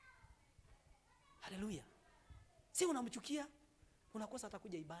 Haleluya. Si unamchukia, unakosa hata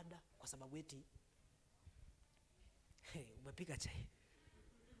kuja ibada kwa sababu eti umepika chai.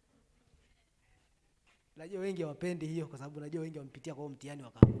 Najua wengi hawapendi hiyo kwa sababu najua wengi wamepitia kwa mtihani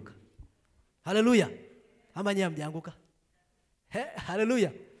wakaanguka. Haleluya. Ama nyinyi hamjaanguka?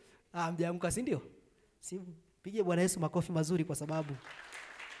 Haleluya. Hamjaanguka, si ndio? Si pigie Bwana Yesu makofi mazuri kwa sababu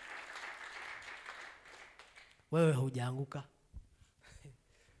wewe hujaanguka.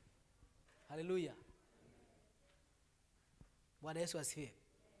 Haleluya. Bwana Yesu asifiwe.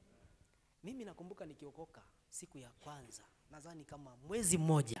 Mimi nakumbuka nikiokoka siku ya kwanza, nadhani kama mwezi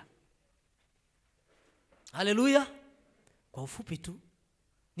mmoja. Haleluya. Kwa ufupi tu,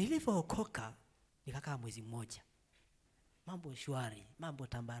 nilipookoka nikakaa mwezi mmoja. Mambo shwari, mambo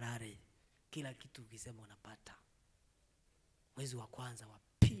tambarare, kila kitu ukisema unapata. Mwezi wa kwanza, wa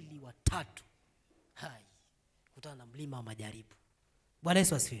pili, wa tatu, kutana na mlima wa majaribu. Bwana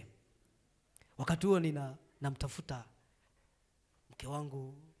Yesu asifiwe. Wakati huo namtafuta mke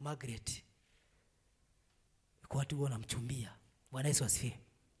wangu Margaret. Kwa watu huo namchumbia. Bwana Yesu asifiwe.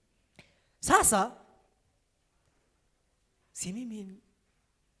 Sasa si mimi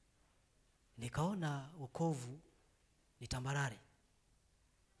nikaona wokovu ni tambarare.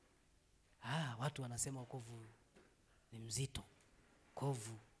 Watu wanasema wokovu ni mzito,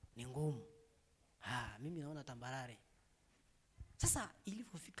 wokovu ni ngumu. Mimi naona tambarare. Sasa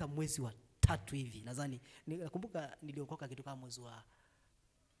ilipofika mwezi wa 3 hivi, nadhani nakumbuka niliokoka kitu kama mwezi wa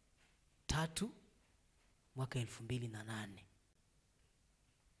 3 mwaka 2008.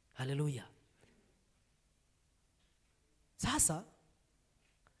 Haleluya. Sasa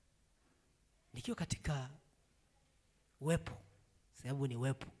nikiwa katika uwepo, sababu ni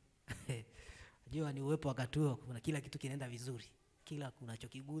uwepo. Unajua ni uwepo wakati huo kuna kila kitu kinaenda vizuri. Kila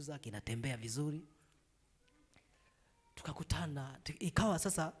unachokiguza kinatembea vizuri. Tukakutana, ikawa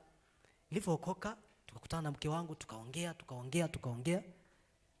sasa nilipookoka, tukakutana na mke wangu, tukaongea.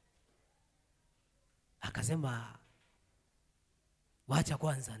 Akasema wacha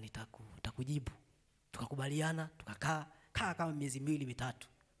kwanza nitakujibu. Tukakubaliana, tukakaa kama miezi 2-3.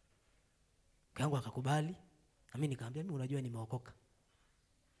 Mke wangu akakubali, na mimi nikamwambia mimi unajua nimeokoka.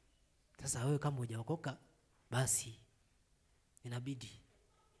 Sasa wewe kama hujaokoka basi inabidi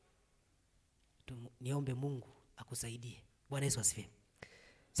niombe Mungu akusaidie. Bwana Yesu asifiwe.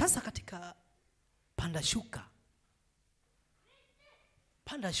 Sasa katika panda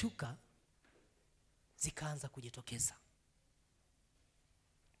shuka zikaanza kujitokeza.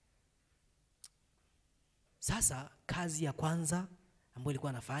 Sasa kazi ya kwanza ambayo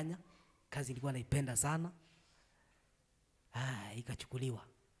ilikuwa nafanya, kazi ilikuwa naipenda sana, ikachukuliwa.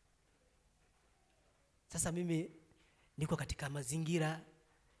 Sasa mimi niko katika mazingira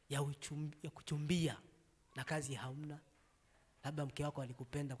ya kuchumbia na kazi hamna. Labda mke wako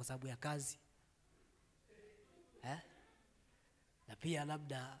alikupenda kwa sababu ya kazi. Na pia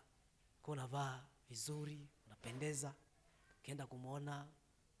labda kwa unavaa vizuri, unapendeza, ukienda kumuona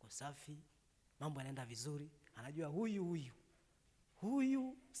kwa safi, mambo yanaenda vizuri, anajua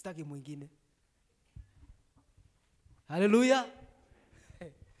huyu sitaki mwingine. Haleluya.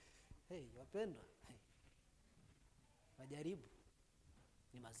 Wapendwa. Majaribu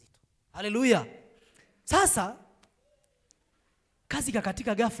ni mazito. Haleluya. Sasa kazi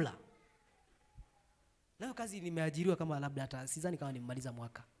kakatika ghafla. Leo kazi nimeajiriwa kama labda hata sidhani kama nimemaliza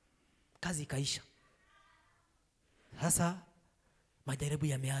mwaka. Kazi ikaisha. Sasa majaribu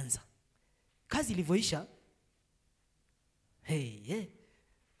yameanza. Kazi ilivyoisha,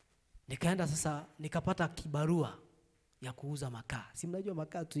 nikaenda sasa nikapata kibarua ya kuuza makaa. Si mnajua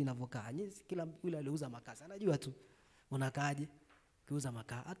makaa tu inavyokaa. Kila yule aliuza makaa. Sana najua tu unakaaje kuuza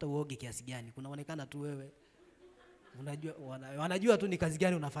makaa. Hata uoge kiasi gani, kunaonekana tu wewe unajua, wanajua tu ni kazi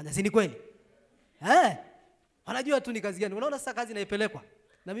gani unafanya. Si ni kweli? Wanajua tu ni kazi gani. Unaona sasa kazi inaipelekwa.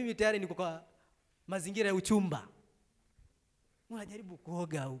 Na mimi tayari niko kwa mazingira ya uchumba. Unajaribu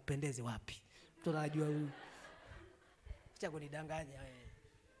kuoga upendeze wapi? Mtu anajua huyu. Acha kunidanganya wewe.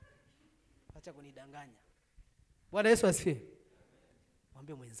 Acha kunidanganya. Bwana Yesu asifiwe.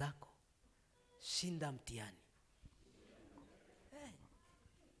 Mwambie mwenzako shinda mtihani.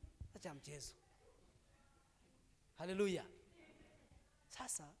 Acha mchezo. Haleluya.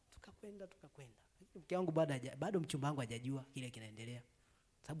 Sasa tukakwenda. Mke wangu bado mchumba wangu hajajua kile kinaendelea.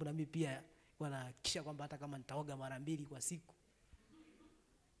 Sababu na mimi pia wanahakikisha kwamba hata kama nitaoga mara 2 kwa siku.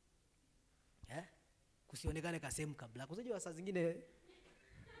 Kusionekane kasehemu kabla. Unajua saa zingine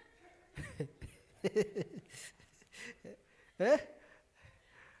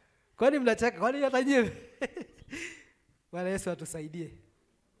Kwani mnacheka? Kwani hata nyewe? Bwana Yesu atusaidie.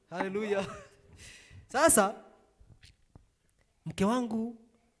 Haleluya. Sasa mke wangu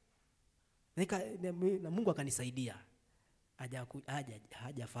na Mungu akanisaidia.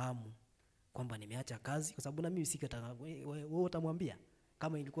 Hajafahamu kwamba nimeacha kazi kwa sababu na mimi sikataka. Wewe utamwambia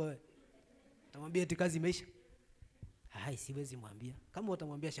kama ilikuwa wewe? Utamwambia eti kazi imeisha? Siwezi mwambia. Kama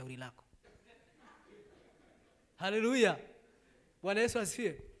utamwambia shauri lako. Haleluya. Bwana Yesu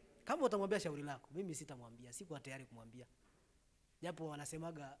asifiwe. Kama utamwambia shauri lako, mimi sitamwambia, siko tayari kumwambia. Japo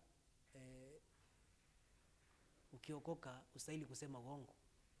wanasemaga ukiokoka ustahili kusema uongo.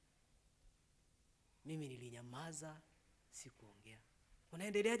 Mimi nilinyamaza, sikuongea.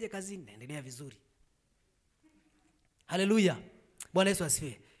 Unaendeleaje kazini? Naendelea vizuri. Haleluya. Bwana Yesu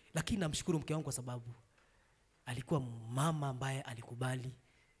asifiwe. Lakini namshukuru mke wangu kwa sababu alikuwa mama ambaye alikubali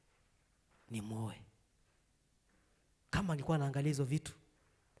nimuoe. Kama nilikuwa naangalia hizo vitu,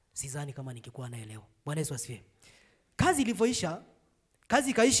 sidhani kama ningekuwa naelewa. Bwana Yesu asifiwe. Kazi ilivyoisha,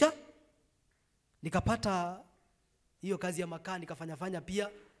 kazi ikaisha, nikapata hiyo kazi ya makaa, nikafanya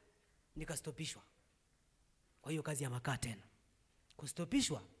pia, nikastopishwa. Kwa hiyo kazi ya makaa tena.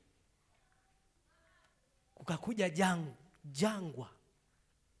 Kustopishwa, kukakuja jangwa.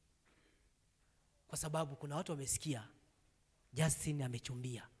 Kwa sababu kuna watu wamesikia Justin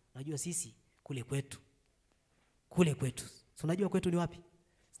amechumbia. Unajua sisi kule kwetu. Si unajua kwetu ni wapi?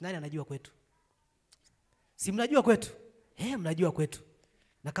 Nani anajua kwetu? Si mnajua kwetu? Mnajua kwetu.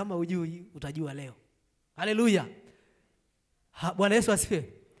 Na kama hujui utajua leo. Haleluya. Bwana Yesu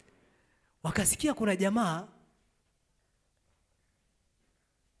asifiwe. Wakasikia kuna jamaa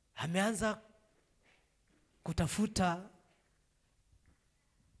ameanza kutafuta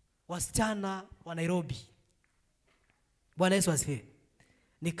wasichana wa Nairobi. Bwana Yesu asifiwe.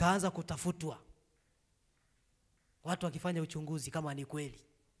 Nikaanza kutafutwa. Watu wakifanya uchunguzi kama ni kweli.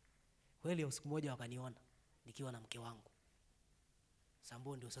 Kweli usiku mmoja wakaniona nikiwa na mke wangu.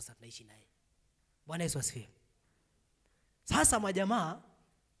 Sambo ndio sasa tunaishi naye. Bwana Yesu asifiwe. Sasa majamaa,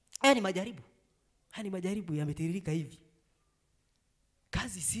 haya ni majaribu. Haya ni majaribu yametiririka hivi.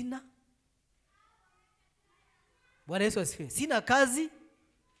 Kazi sina. Bwana Yesu asifiwe. Sina kazi.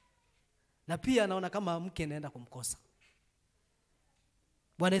 Na pia naona kama mke naenda kumkosa.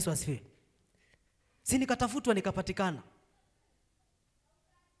 Bwana Yesu asifiwe. Si nikatafutwa nikapatikana.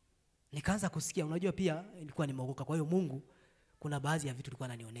 Nikaanza kusikia, unajua pia nilikuwa nimeokoka, kwa hiyo Mungu kuna baadhi ya vitu alikuwa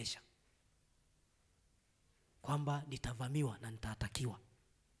ananionyesha kwamba nitavamiwa na nitatakiwa.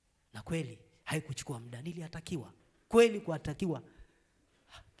 Na kweli haikuchukua muda, niliatakiwa. Kweli kuatakiwa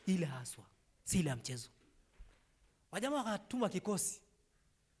ile haswa, si ile ya mchezo. Wajamaa wakatuma kikosi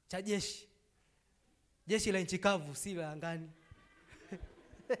cha jeshi. Jeshi la nchi kavu, si la angani.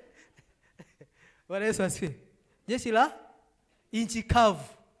 Bwana Yesu asifiwe. Jeshi la nchi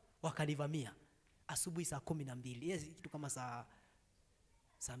kavu wakanivamia asubuhi saa 12. Yes, kitu kama saa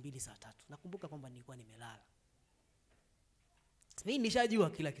 2 saa 3. Nakumbuka kwamba nilikuwa nimelala. Mimi nishajua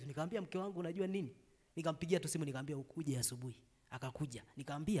kila kitu. Nikamwambia mke wangu, unajua nini? Nikampigia tu simu nikamwambia ukuje asubuhi. Akakuja.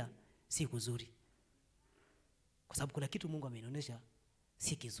 Nikamwambia si kuzuri. Kwa sababu kuna kitu Mungu amenionyesha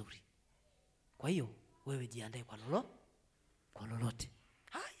si kizuri. Kwa hiyo wewe jiandae kwa lolote.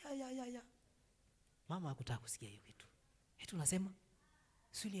 Haya. Mama hakutaka kusikia hiyo kitu. Eti unasema?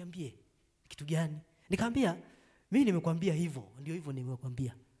 Si niambie kitu gani? Nikamwambia mimi nimekwambia hivyo, ndio hivyo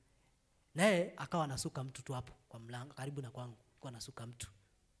nimekwambia. Naye akawa anasuka mtu tu hapo kwa mlango karibu na kwangu. Alikuwa anasuka mtu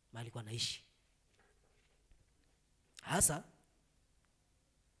mahali alikuwa anaishi. Hasa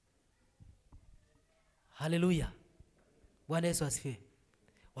haleluya. Bwana Yesu asifiwe.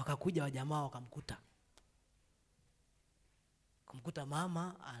 Wakakuja wajamaa wakamkuta. Kumkuta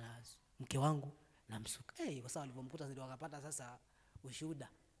mama ana mke wangu na msuka. Kwa sababu walipomkuta ndio wakapata sasa ushuhuda.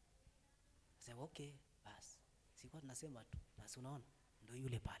 Sasa okay, basi. Sikuwa tunasema tu. Basi unaona ndio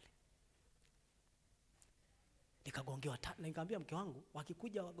yule pale. Nikagongewa na nikamwambia mke wangu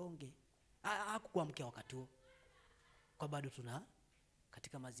wakikuja wagonge. Hakukuwa mke wakati huo. Kwa bado tuna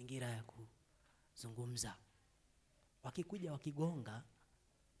katika mazingira ya kuzungumza. Wakikuja wakigonga,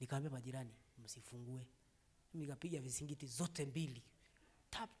 nikamwambia majirani msifungue. Nikapiga visingiti zote mbili.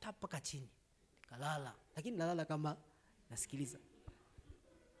 Tap paka chini. Nikalala. Lakini nalala kama nasikiliza.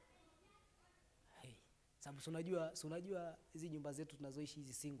 Sababu unajua hizi nyumba zetu tunazoishi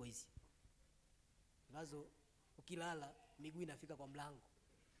hizi single hizi. Nazo ukilala miguu inafika kwa mlango.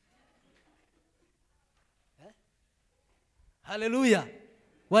 Haleluya.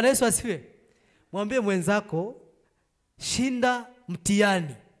 Bwana Yesu asifiwe. Mwambie mwenzako shinda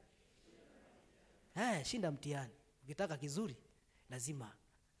mtihani. Shinda mtihani. Ukitaka kizuri lazima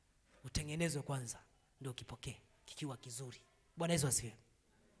utengenezwe kwanza ndio kipokee kikiwa kizuri. Bwana Yesu asifiwe.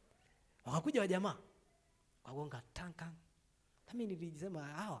 Wakakuja wajamaa wagonga tanka. Mimi nilisema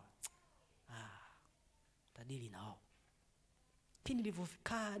hawa tadili na wao. Lakini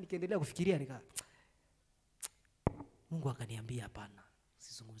nilipofika nikaendelea kufikiria Mungu akaniambia hapana,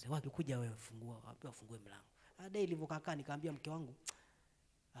 usizungumze. Wakikuja wewe wafungue mlango. Baadaye nilipokaa nikamwambia mke wangu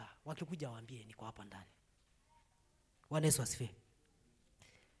wakikuja waambie niko hapa ndani. Bwana Yesu asifiwe.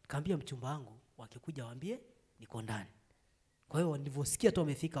 Nikamwambia mchumba wangu wakikuja waambie niko ndani. Kwa hiyo nilivyosikia tu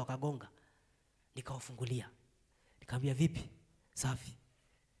wamefika wakagonga, nikawafungulia. Nikamwambia vipi? Safi.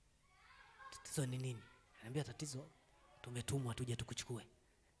 Tatizo ni nini? Ananiambia tatizo tumetumwa tuje tukuchukue.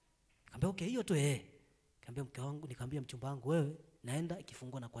 Nikamwambia okay, hiyo tu Nikamwambia mke wangu, nikamwambia mchumba wangu wewe naenda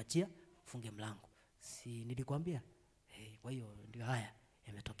ikifungua na kuachia funge mlango. Si nilikwambia? Kwa hiyo ndio haya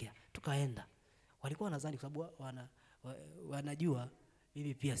yametokea. Tukaenda. Walikuwa wanadhani kwa sababu wanajua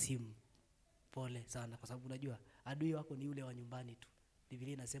mimi pia si pole sana kwa sababu unajua adui wako ni yule wa nyumbani tu.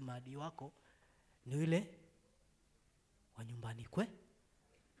 Biblia inasema adui wako ni yule wa nyumbani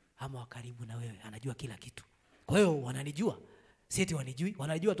ama wa karibu na wewe, anajua kila kitu. Kwa hiyo wananijua. Si eti wanijui,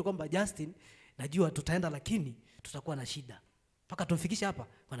 wanajua tu kwamba Justin najua tutaenda lakini tutakuwa na shida. Mpaka tumfikishe hapa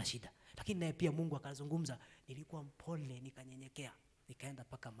wana shida. Lakini naye pia Mungu akazungumza, nilikuwa mpole nikanyenyekea. Nikaenda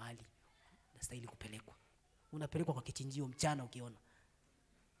paka mahali nastahili kupelekwa. Unapelekwa kwa kichinjio mchana ukiona.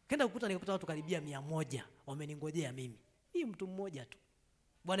 Kenda nikakuta watu karibia 100 wameningojea mimi. Hii mtu mmoja tu.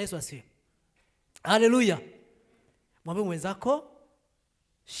 Bwana Yesu asifiwe. Haleluya. Mwambie mwenzako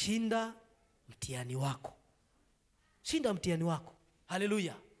shinda mtihani wako. Shinda mtihani wako.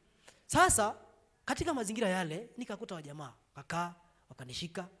 Haleluya. Sasa katika mazingira yale nikakuta wajamaa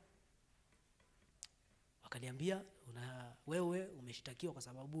wakanishika Wakaniambia wewe umeshtakiwa kwa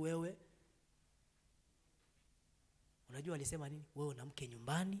sababu wewe, unajua alisema nini? Wewe una mke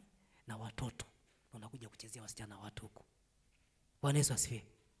nyumbani na watoto, unakuja kuchezea wasichana watu huko. Bwana Yesu asifiwe.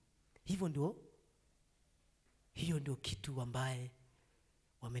 Hiyo ndio kitu ambaye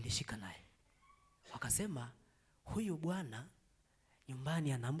wamenishika naye. Wakasema huyu bwana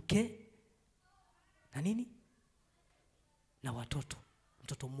nyumbani ana mke na nini? Na watoto,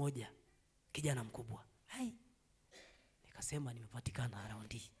 mtoto mmoja, kijana mkubwa. Nikasema nimepatikana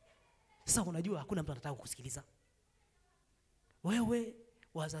around hii. Sasa unajua hakuna mtu anataka kukusikiliza. Wewe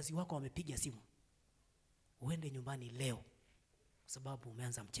wazazi wako wamepiga simu, uende nyumbani leo sababu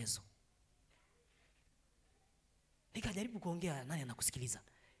umeanza mchezo. Nikajaribu kuongea, nani anakusikiliza?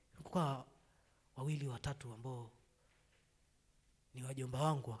 Kwa wawili watatu ambao ni wajomba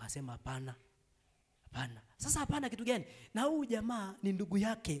wangu wakasema hapana. Sasa hapana kitu gani? Na huyu jamaa ni ndugu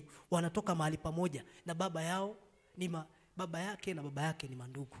yake, wanatoka mahali pamoja, na baba yake na baba yake ni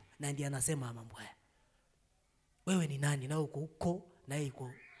mandugu, na ndiye anasema mambo haya. Wewe ni nani na uko huko na yeye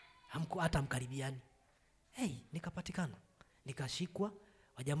yuko hata mkaribiani? Nikapatikana, nikashikwa,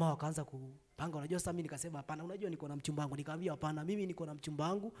 wajamaa wakaanza kupanga. Unajua sasa mimi nikasema hapana, unajua niko na mchumba wangu. Nikamwambia hapana, mimi niko na mchumba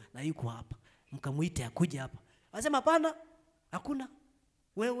wangu na yuko hapa, mkamuite akuje hapa. Anasema hapana, hakuna,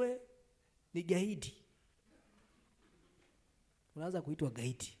 wewe ni gaidi. Unaanza kuitwa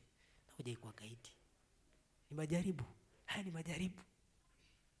gaidi na hoja iko gaidi. Ni majaribu. Haya ni majaribu.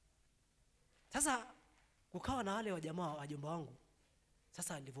 Sasa kukawa na wale wajamaa wajomba wangu.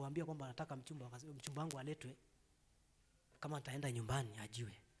 Sasa nilipowaambia kwamba nataka mchumba wangu aletwe, kama nitaenda nyumbani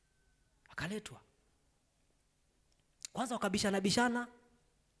ajiwe. Akaletwa. Kwanza wakabishana.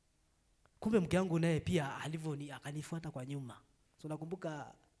 Kumbe mke wangu naye pia akanifuata kwa nyuma. So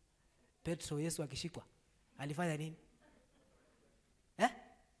nakumbuka Petro, Yesu akishikwa alifanya nini?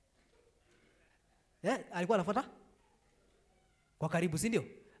 Alikuwa anafuata kwa karibu, si ndio?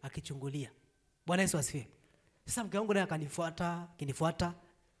 Akichungulia. Bwana Yesu asifiwe. Sasa mke wangu naye kinifuata,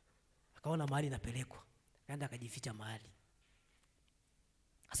 akaona mahali napelekwa, kaenda akajificha mahali.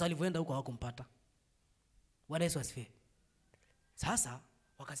 Sasa alipoenda huko hawakumpata. Bwana Yesu asifiwe. Sasa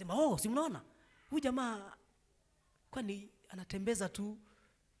wakasema, si mnaona huyu jamaa kwani anatembeza tu,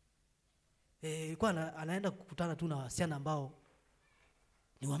 kwa anaenda kukutana tu na wasichana ambao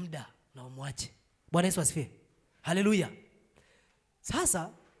ni wa muda, na umwache. Bwana Yesu asifiwe. Haleluya.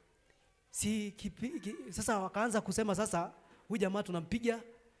 Sasa sasa wakaanza kusema, sasa huyu jamaa tunampiga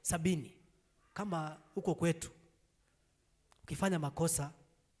 70 kama huko kwetu. Ukifanya makosa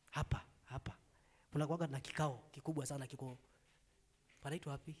hapa kunakuwa na kikao kikubwa sana,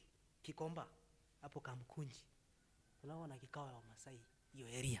 panaitwa wapi? Kikomba hapo Kamkunji. Unaona kikao wa Masai hiyo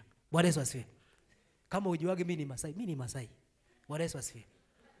area. Bwana Yesu asifiwe. Kama ujuage mimi ni Masai. Bwana Yesu asifiwe.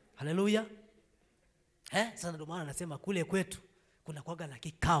 Haleluya. Sasa ndio maana nasema kule kwetu kuna kuaga na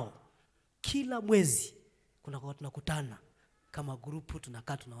kikao kila mwezi, tunakutana kama grupu,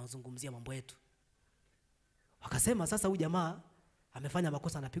 tunakaa tunawazungumzia mambo yetu. Wakasema sasa huyu jamaa amefanya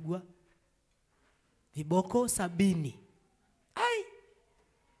makosa, anapigwa viboko 70.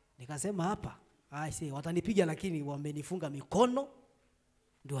 Nikasema hapa watanipiga, lakini wamenifunga mikono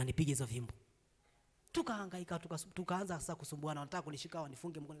ndio wanipige hizo fimbo. Tukahangaika, tukaanza sasa kusumbuana, wanataka kunishika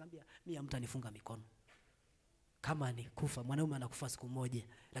wanifunge mkono. Nikamwambia mimi hamtanifunga mikono. Kama ni kufa, mwanaume anakufa siku moja,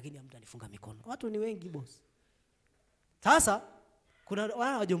 lakini hamtanifunga mikono. Watu ni wengi boss. Sasa kuna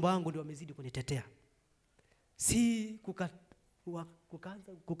wale wajomba wangu ndio wamezidi kunitetea.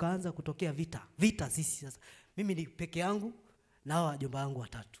 Kukaanza kutokea vita sisi sasa. Mimi ni peke yangu na hao wajomba wangu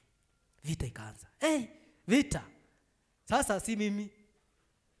watatu. Vita ikaanza. Vita. Sasa si mimi.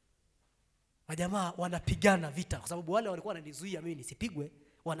 Wajamaa wanapigana vita kwa sababu wale walikuwa wananizuia mimi nisipigwe,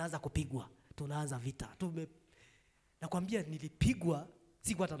 wanaanza kupigwa. Tunaanza vita. Nakwambia nilipigwa,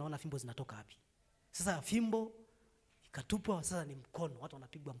 siku hata naona fimbo zinatoka wapi. Sasa fimbo ikatupwa, sasa ni mkono, watu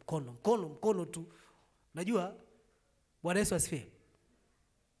wanapigwa mkono tu. Najua Bwana Yesu asifiwe.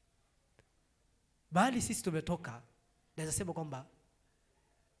 Bali sisi tumetoka, naweza sema kwamba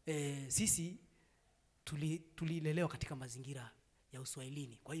sisi tulilelewa katika mazingira ya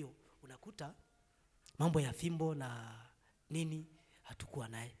Uswahilini. Kwa hiyo unakuta mambo ya fimbo na nini hatukuwa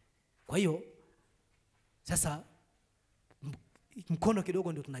naye. Kwa hiyo sasa mkono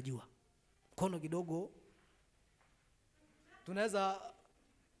kidogo ndio tunajua. Mkono kidogo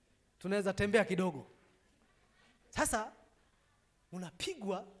tunaweza tembea kidogo. Sasa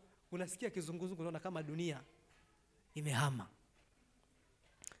unapigwa, unasikia kizunguzungu, unaona kama dunia imehama.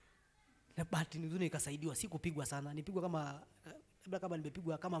 Na bahati nzuri nikasaidiwa, sikupigwa sana. Nipigwa kama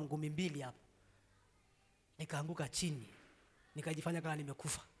nimepigwa kama ngumi 2 hapo. Nikaanguka chini. Nikajifanya kama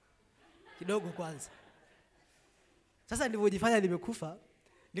nimekufa. Kidogo kwanza. Sasa nilipojifanya nimekufa,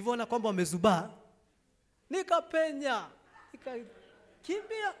 nilipoona kwamba wamezubaa, nikapenya,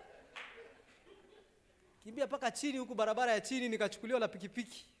 nikakimbia paka chini huku barabara ya chini, nikachukuliwa na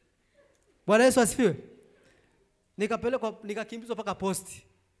pikipiki. Bwana Yesu asifiwe. Nikapelekwa, nikakimbizwa paka posti.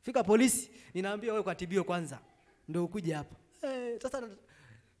 Fika polisi, ninaambia wewe ukatibiwe kwanza ndio ukuje hapa. Sasa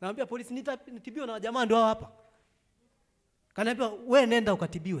naambia polisi nitibiwe na jamaa ndio hapa. Kaniambia wewe nenda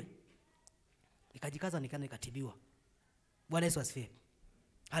ukatibiwe. Nikajikaza nikaenda nikatibiwa. Bwana Yesu asifiwe.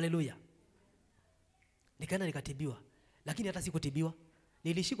 Haleluya. Nikaenda nikatibiwa. Lakini hata sikutibiwa,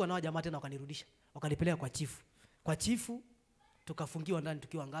 nilishikwa na jamaa tena wakanirudisha. Wakanipeleka kwa chifu. Kwa chifu tukafungiwa ndani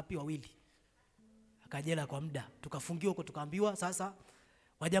tukiwa ngapi? 2. Akajela kwa muda. Tukafungiwa huko, tukaambiwa sasa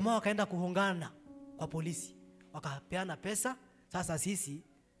wajamaa wakaenda kuhongana kwa polisi. Wakapeana pesa. Sasa sisi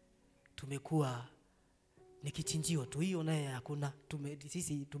tumekuwa ni kichinjio tu, hiyo naye hakuna,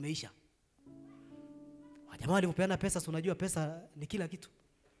 sisi tumeisha. Wajamaa walipopeana pesa, unajua pesa ni kila kitu.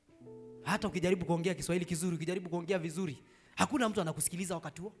 Hata ukijaribu kuongea Kiswahili kizuri, ukijaribu kuongea vizuri, hakuna mtu anakusikiliza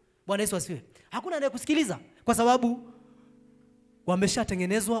wakati huo. Bwana Yesu asifiwe. Hakuna anayekusikiliza kwa sababu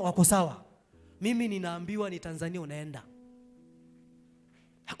wameshatengenezwa, wako sawa. Mimi ninaambiwa ni Tanzania unaenda.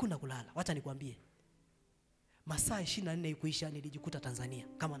 Hakuna kulala. Wacha nikwambie. Masaa 24 ikuisha nilijikuta Tanzania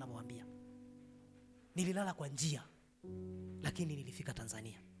kama ninavyowaambia. Nililala kwa njia lakini nilifika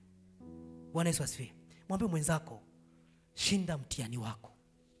Tanzania. Bwana Yesu asifiwe. Mwambie mwenzako shinda mtihani wako.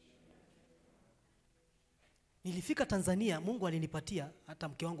 Nilifika Tanzania, Mungu alinipatia, hata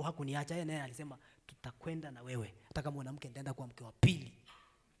mke wangu hakuniacha, yeye naye alisema tutakwenda na wewe. Hata kama mwanamke nitaenda kuwa mke wa pili.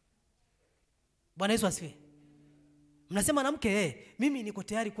 Bwana Yesu asifiwe. Mnasema na mke, mimi niko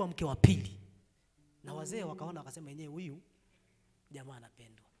tayari kuwa mke wa pili. Na wazee wakaona wakasema yenyewe huyu jamaa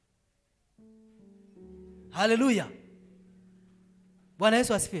anapendwa. Haleluya. Bwana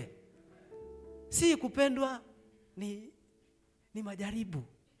Yesu asifiwe. Si kupendwa, ni majaribu.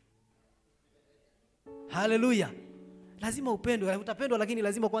 Haleluya. Lazima upendwe, utapendwa lakini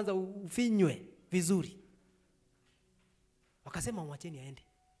lazima kwanza ufinywe vizuri. Wakasema mwacheni aende.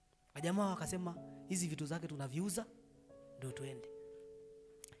 Wajamaa wakasema hizi vitu zake tunaviuza ndio tuende.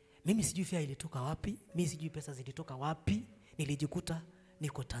 Mimi sijui fare ilitoka wapi, mimi sijui pesa zilitoka wapi, nilijikuta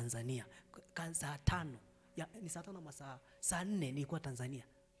niko Tanzania. Saa 5, ni saa 5 ama saa 4 nilikuwa Tanzania.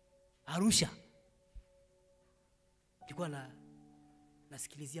 Arusha. Nilikuwa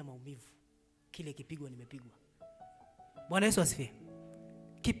nasikilizia maumivu. Kile kipigo nimepigwa. Bwana Yesu asifiwe.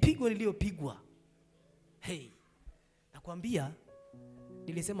 Kipigo niliyopigwa. Nakwambia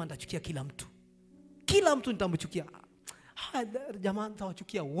nilisema nitachukia kila mtu. Kila mtu nitamchukia. Jamaa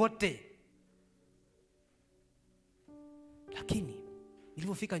nitawachukia wote. Lakini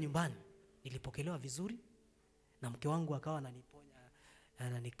nilipofika nyumbani nilipokelewa vizuri na mke wangu akawa ananiponya,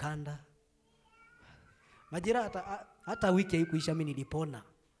 ananikanda. Majira hata wiki haikuisha mimi nilipona,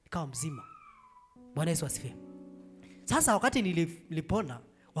 nikawa mzima. Bwana Yesu asifiwe. Sasa wakati nilipona,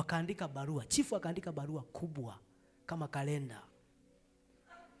 wakaandika barua, chifu akaandika barua kubwa kama kalenda.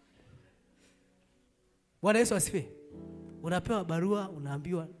 Bwana Yesu asifiwe. Unapewa barua,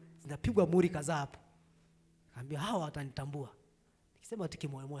 unaambiwa zinapigwa muhuri kadhaa hapo. Kaambia hawa watanitambua. Nikisema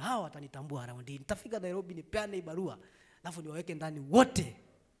tukimoyomoyo hawa watanitambua raundi. Nitafika Nairobi nipeane hii barua, alafu niwaweke ndani wote.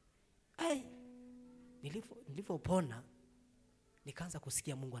 Nilipopona nikaanza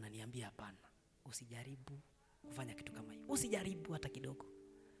kusikia Mungu ananiambia hapana. Usijaribu kufanya kitu kama hiyo. Usijaribu hata kidogo.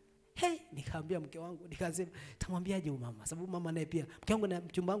 Nikaambia mke wangu, nikasema tamwambiaje huyu mama? Sababu mama naye pia, mke wangu na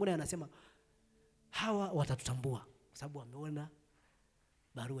mchumba wangu naye anasema hawa watatutambua kwa sababu wameona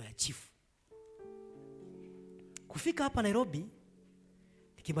barua ya chifu. Kufika hapa Nairobi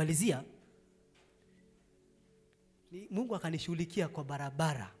nikimalizia, Mungu akanishughulikia kwa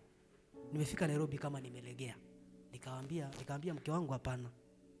barabara. Nimefika Nairobi kama nimelegea. Nikaambia mke wangu hapana.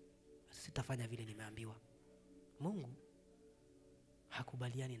 Sitafanya vile nimeambiwa. Mungu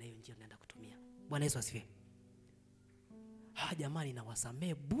hakubaliani na hiyo njia naenda kutumia. Bwana Yesu asifiwe. Jamani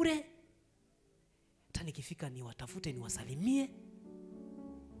nawasamee bure. Hata nikifika niwatafute niwasalimie.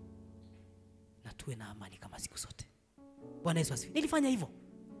 Na tuwe na amani kama siku zote. Bwana Yesu asifiwe. Nilifanya hivyo.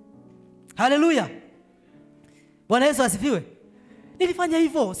 Haleluya. Bwana Yesu asifiwe. Nilifanya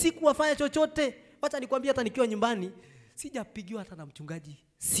hivyo, sikuwafanya chochote. Wacha nikwambie hata nikiwa nyumbani sijapigiwa hata na mchungaji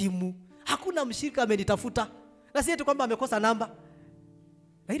simu. Hakuna mshirika amenitafuta. Na si eti kwamba amekosa namba.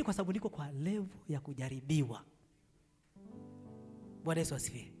 Lakini kwa sababu niko kwa level ya kujaribiwa. Bwana Yesu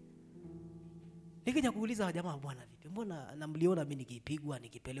asifiwe. Nikija kuuliza jamaa, bwana vipi? Mbona namliona mimi nikipigwa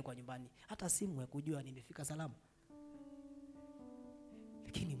nikipelekwa nyumbani? Hata simu ya kujua nimefika salama.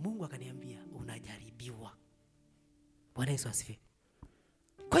 Lakini Mungu akaniambia unajaribiwa. Bwana Yesu asifiwe.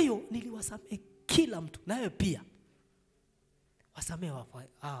 Kwa hiyo niliwasamehe kila mtu, nawe pia.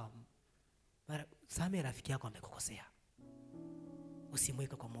 Samehe rafiki yako amekukosea.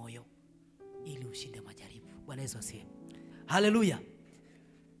 Usimweke kwa moyo ili ushinde majaribu. Bwana Yesu asifiwe. Haleluya.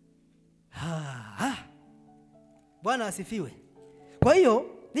 Bwana asifiwe. Kwa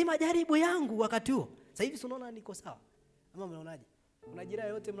hiyo ni majaribu yangu wakati huo. Sasa hivi unaona niko sawa? Ama mnaonaje? Kuna jira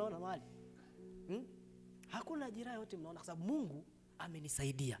yote mnaona mahali? Hakuna jira yote mnaona, kwa sababu Mungu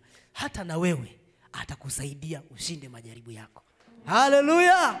amenisaidia. Hata na wewe atakusaidia ushinde majaribu yako.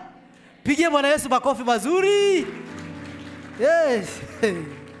 Haleluya. Pigie Bwana Yesu makofi mazuri. Yes.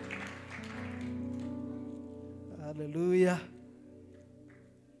 Haleluya.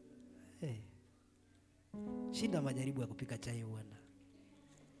 Shinda majaribu ya kupika chai bwana.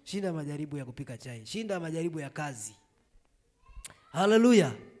 Shinda majaribu ya kupika chai. Shinda majaribu ya kazi.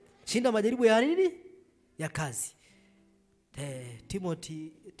 Haleluya. Shinda majaribu ya nini? Ya kazi.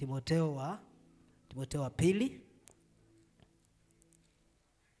 Timotheo wa pili.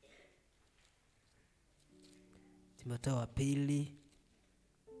 Timotheo wa pili.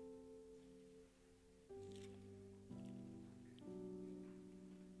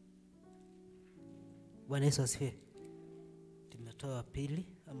 Bwana Yesu asifiwe. Timotheo wa pili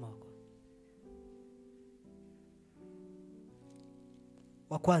ama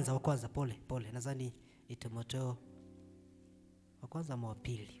wa kwanza, pole. Nadhani ni Timotheo wa kwanza ama wa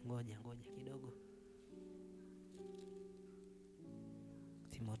pili. Ngoja kidogo.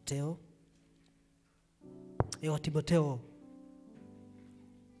 Timotheo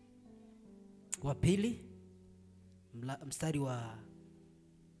wa pili mstari wa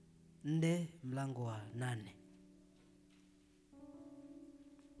 4 mlango wa 8.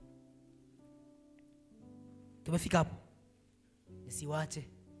 Tumefika hapo. Nisiwache.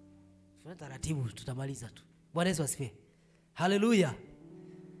 Tuna taratibu, tutamaliza tu. Bwana Yesu asifiwe. Haleluya.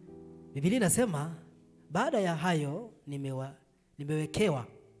 Biblia inasema baada ya hayo nimewekewa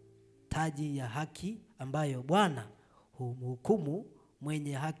taji ya haki ambayo Bwana humhukumu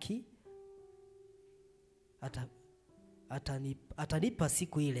mwenye haki atanipa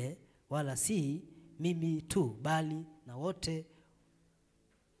siku ile, wala si mimi tu bali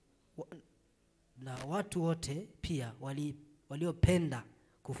na watu wote pia waliopenda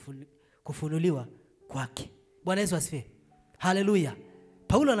kufunuliwa kwake. Bwana Yesu asifiwe. Haleluya.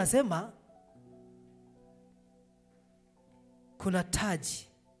 Paulo anasema kuna taji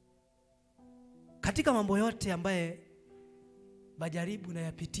katika mambo yote ambaye majaribu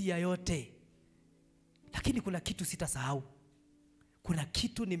nayapitia yote, lakini kuna kitu sitasahau. Kuna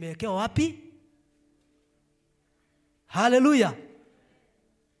kitu nimewekewa wapi? Haleluya.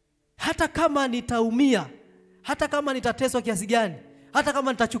 Hata kama nitaumia, hata kama nitateswa kiasi gani, hata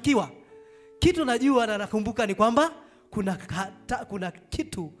kama nitachukiwa, kitu najua na nakumbuka ni kwamba kuna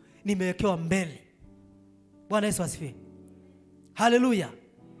kitu nimewekewa mbele. Bwana Yesu asifiwe. Haleluya.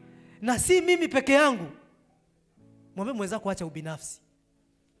 Na si mimi peke yangu. Mwambie mwenzako acha ubinafsi.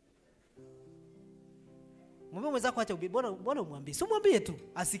 Mwambie mwenzako acha ubinafsi. Bwana umwambie. Si mwambie tu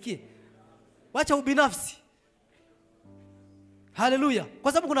asikie. Acha ubinafsi. Haleluya.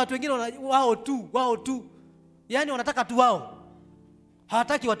 Kwa sababu kuna watu wengine wao tu. Yaani wanataka tu wao.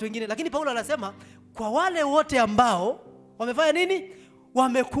 Hawataki watu wengine. Lakini Paulo anasema kwa wale wote ambao wamefanya nini?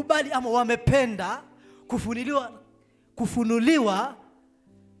 Wamekubali ama wamependa kufunuliwa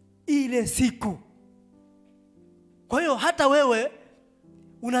ile siku. Kwa hiyo hata wewe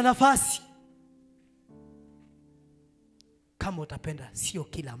una nafasi kama utapenda. Sio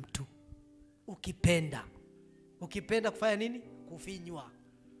kila mtu. Ukipenda kufanya nini? Kufinywa.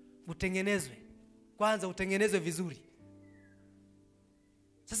 Utengenezwe. Kwanza utengenezwe vizuri.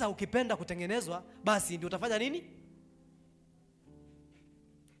 Sasa ukipenda kutengenezwa, basi ndio utafanya nini?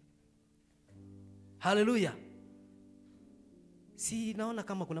 Haleluya. Si naona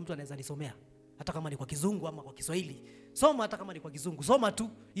kama kuna mtu anaweza nisomea, hata kama ni kwa Kizungu ama kwa Kiswahili. Soma hata kama ni kwa Kizungu. Soma tu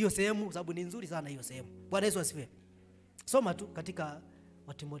hiyo sehemu sababu ni nzuri sana hiyo sehemu. Bwana Yesu asifiwe. Soma tu katika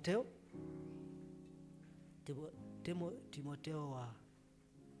wa Timotheo. Timotheo wa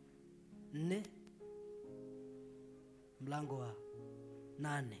 4 mlango wa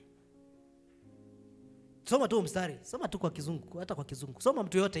 8. Soma tu mstari. Soma tu kwa Kizungu, hata kwa Kizungu. Soma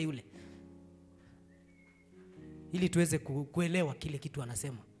mtu yote yule. Ili tuweze kuelewa kile kitu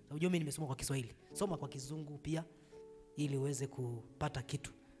anasema. Unajua mimi nimesoma kwa Kiswahili. Soma kwa Kizungu pia ili uweze kupata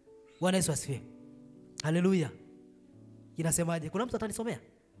kitu. Bwana Yesu asifiwe. Haleluya. Inasemaje? Kuna mtu atanisomea?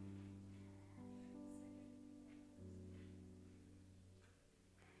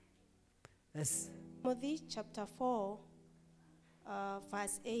 Yes. Timothy chapter 4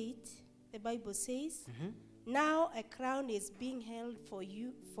 verse 8, the Bible says, now a crown is being held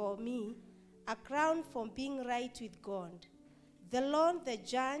for me, a crown for being right with God. The Lord, the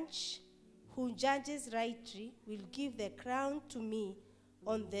judge, who judges rightly, will give the crown to me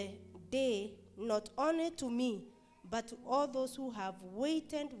on the day, not only to me, but to all those who have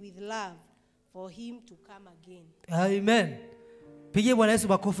waited with love for him to come again. Amen. Pigie Bwana Yesu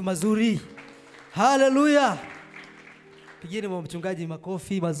makofi mazuri. Hallelujah. Pigieni mchungaji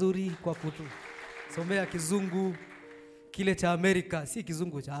makofi mazuri kwa kutusomea kizungu kile cha Amerika, si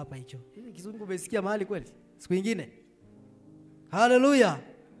kizungu cha hapa hicho. Kizungu umesikia mahali kweli? Siku nyingine. Hallelujah.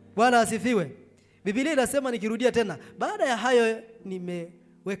 Bwana asifiwe. Biblia inasema, nikirudia tena, baada ya hayo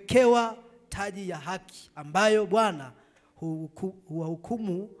nimewekewa taji ya haki ambayo Bwana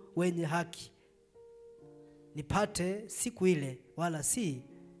huwahukumu wenye haki, nipate siku ile, wala si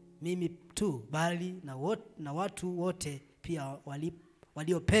mimi tu, bali na watu wote pia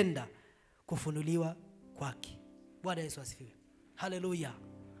waliopenda kufunuliwa kwake. Bwana Yesu asifiwe. Hallelujah.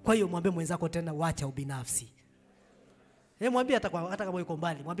 Kwa hiyo mwambie mwenzako tena, wacha ubinafsi. Mwambie hata kama yuko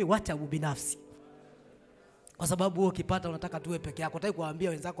mbali, mwambie wacha ubinafsi. Kwa sababu wewe ukipata unataka tuwe peke yako. Unataka kuambia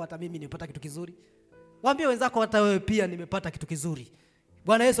wenzako hata mimi nimepata kitu kizuri. Waambie wenzako hata wewe pia nimepata kitu kizuri.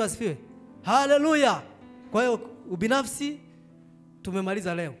 Bwana Yesu asifiwe. Hallelujah. Kwa hiyo ubinafsi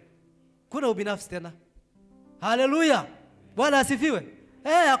tumemaliza leo. Kuna ubinafsi tena. Hallelujah. Bwana asifiwe.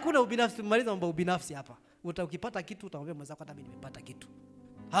 Hakuna ubinafsi, tumemaliza mambo ubinafsi hapa. Ukipata kitu utamwambia mwenzako hata mimi nimepata kitu.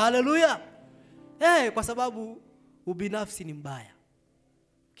 Hallelujah. Kwa sababu ubinafsi ni mbaya.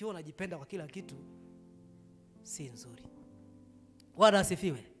 Ukiwa unajipenda kwa kila kitu si nzuri. Bwana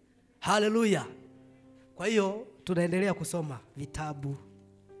asifiwe. Hallelujah. Kwa hiyo tunaendelea kusoma vitabu.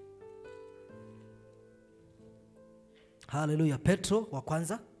 Hallelujah. Petro wa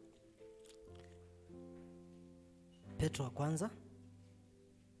kwanza.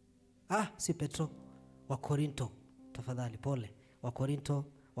 Si Petro, wa Korinto. Tafadhali pole. Wa Korinto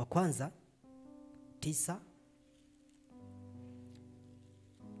wa kwanza 9.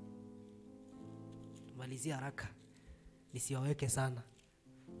 Tumalizia haraka nisiwaweke sana.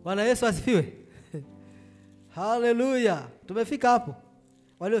 Bwana Yesu asifiwe. Hallelujah. Tumefika hapo.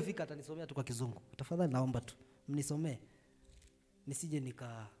 Waliofika atanisomea tu kwa kizungu. Tafadhali naomba tu mnisomee. Nisije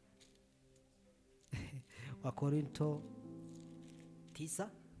nika wa Korinto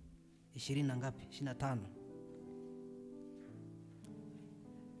 9:20 na ngapi? 25.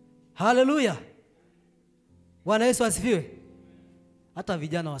 Hallelujah. Bwana Yesu asifiwe. Hata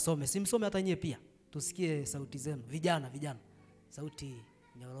vijana wasome. Simsome hata nyie pia. Tusikie sauti zenu. Vijana. Sauti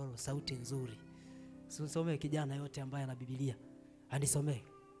nyororo, sauti nzuri. Simsome kijana yote ambaye ana Biblia. Anisomee.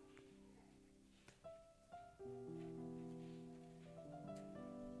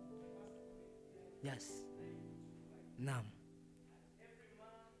 Yes. Naam.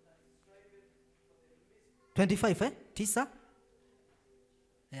 25 9.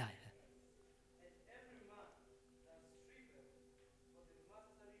 Yeah.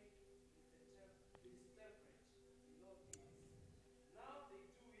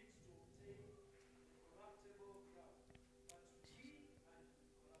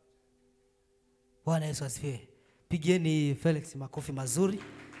 Bwana Yesu asifiwe. Pigieni Felix makofi mazuri.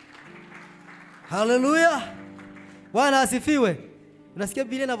 Hallelujah. Bwana asifiwe. Unasikia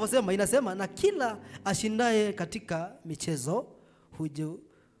Biblia inavyosema? Inasema, na kila ashindaye katika michezo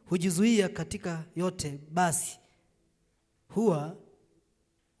hujizuia katika yote, basi huwa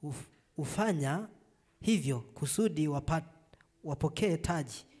ufanya hivyo kusudi wapokee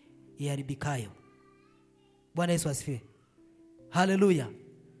taji iharibikayo. Bwana Yesu asifiwe. Hallelujah.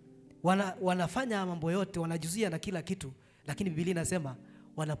 Wanafanya mambo yote, wanajizuia na kila kitu, lakini Biblia inasema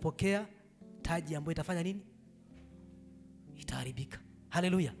wanapokea taji ambayo itafanya nini? Itaharibika.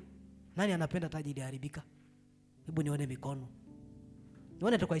 Hallelujah. Nani anapenda taji iliharibika? Hebu nione mikono.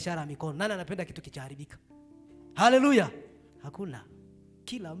 Nione tu kwa ishara ya mikono. Nani anapenda kitu kichaharibika? Hallelujah. Hakuna.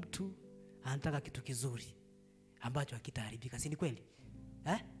 Kila mtu anataka kitu kizuri ambacho hakitaharibika. Si ni kweli?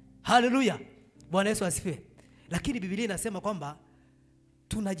 Hallelujah. Bwana Yesu asifiwe. Lakini Biblia inasema kwamba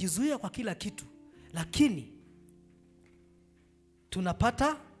tunajizuia kwa kila kitu, lakini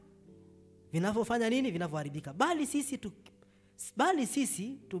tunapata vinavyofanya nini? Vinavyoharibika. Bali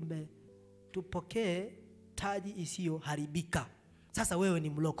sisi tupokee taji isiyoharibika. Sasa wewe ni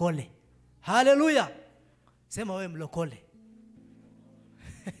mlokole. Hallelujah. Sema wewe mlokole.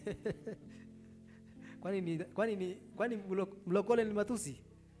 Kwani mlokole ni matusi?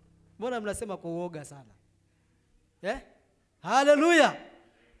 Mbona mnasema kwa uoga sana? Hallelujah.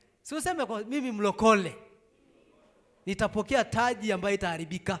 Si useme kwa mimi mlokole nitapokea taji ambayo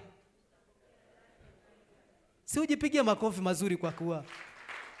itaharibika. Si ujipigie makofi mazuri kwa kuwa.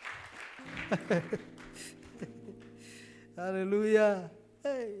 Hallelujah.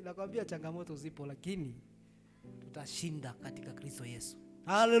 Nakwambia changamoto zipo, lakini tutashinda katika Kristo Yesu.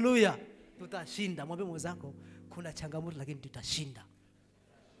 Haleluya. Tutashinda. Mwambie mwenzako kuna changamoto lakini tutashinda.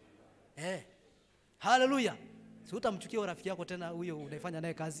 Haleluya. Si utamchukia rafiki yako tena huyo unaifanya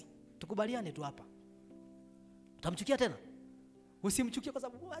naye kazi. Tukubaliane tu hapa. Utamchukia tena? Usimchukie kwa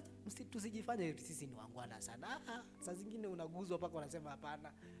sababu tusijifanye sisi ni wangwana sana. Saa zingine unaguzwa mpaka unasema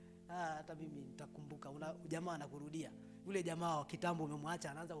hapana. Hata mimi nitakumbuka jamaa anakurudia. Yule jamaa wa kitambo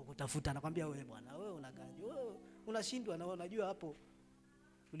umemwacha anaanza kukutafuta anakuambia wewe bwana wewe unakaje? Wewe unashindwa na unajua hapo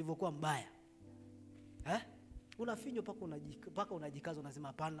ulivyokuwa mbaya. Unafinywa mpaka unajikaza unasema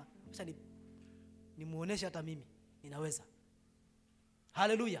hapana. Acha nimuoneshe hata mimi ninaweza.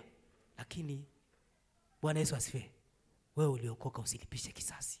 Haleluya. Lakini Bwana Yesu asifiwe. Wewe uliokoka usilipishe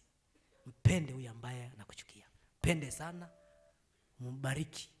kisasi. Mpende huyu ambaye anakuchukia. Pende sana.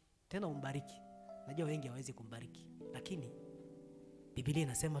 Mbariki. Tena umbariki. Najua wengi hawezi kumbariki. Lakini Biblia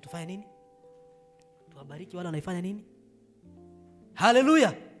inasema tufanye nini? Tuwabariki wale wanaifanya nini?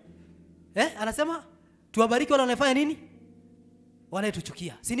 Haleluya. Anasema tuwabariki wale wanaifanya nini?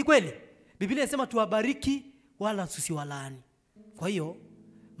 Wanayetuchukia. Si ni kweli? Biblia inasema tuwabariki wala tusiwalaani. Kwa hiyo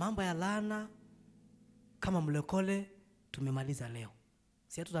mambo ya laana kama mlokole tumemaliza leo.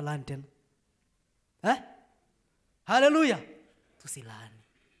 Si hatutalaani tena. Haleluya. Tusilaani.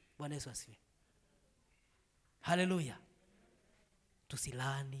 Bwana Yesu asifiwe. Haleluya.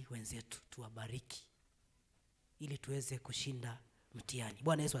 Tusilaani wenzetu, tuwabariki ili tuweze kushinda mtihani.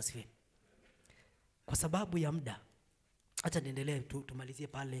 Bwana Yesu asifiwe. Kwa sababu ya muda acha niendelee tumalizie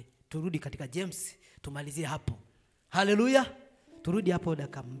pale. Turudi katika James tumalizie hapo. Haleluya. Turudi hapo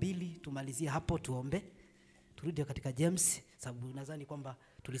dakika 2 tumalizie hapo tuombe. Turudi katika James sababu nadhani kwamba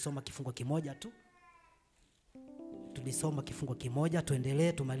tulisoma kifungo kimoja tu. Tulisoma kifungo kimoja,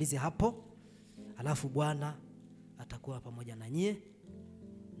 tuendelee tumalize hapo. Alafu Bwana atakuwa pamoja na nyie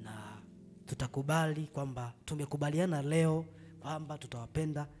na tutakubali kwamba tumekubaliana leo kwamba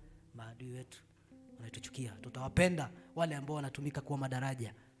tutawapenda maadui wetu wanatuchukia. Tutawapenda wale ambao wanatumika kuwa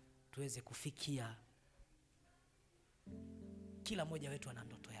madaraja tuweze kufikia. Kila mmoja wetu ana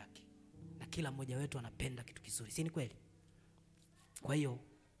ndoto yake na kila mmoja wetu anapenda kitu kizuri. Si ni kweli? Kwa hiyo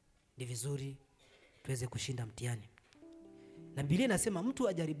ni vizuri tuweze kushinda mtihani. Na Biblia inasema mtu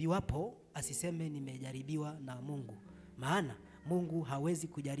ajaribiwapo asiseme nimejaribiwa na Mungu. Maana Mungu hawezi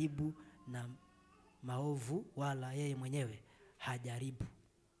kujaribu na maovu wala yeye mwenyewe hajaribu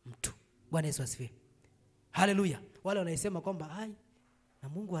mtu. Bwana Yesu asifiwe. Haleluya. Wale wanaisema kwamba na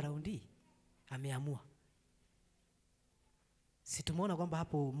Mungu araundi ameamua. Si tumeona kwamba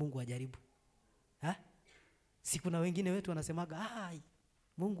hapo Mungu hajaribu. Si kuna wengine wetu wanasemaga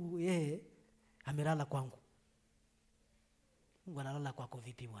Mungu yeye amelala kwangu. Mungu analala kwako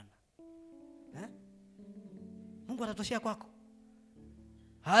vipi bwana? Mungu anatoshia kwako?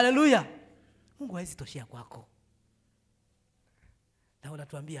 Haleluya. Mungu hawezi toshia kwako. Na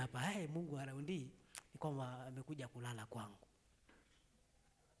unatuambia hapa Mungu araundi ni kwamba amekuja kulala kwangu.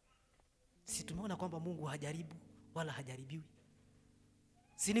 Si tumeona kwamba Mungu hajaribu wala hajaribiwi.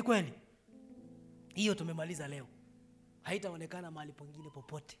 Si ni kweli? Hiyo tumemaliza leo. Haitaonekana mahali pengine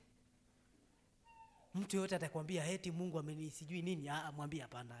popote. Mtu yote atakwambia eti Mungu amenisijui nini, mwambie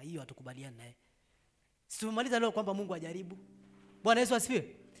hapana, hiyo hatukubaliani naye. Si tumemaliza leo kwamba Mungu hajaribu. Bwana Yesu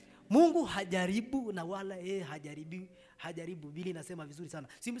asifiwe. Mungu hajaribu na wala yeye hajaribu. Biblia inasema vizuri sana.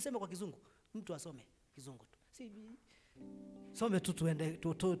 Si mseme kwa Kizungu. Mtu asome Kizungu tu. Si some tu tuende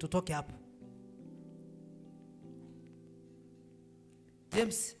tutoke hapo.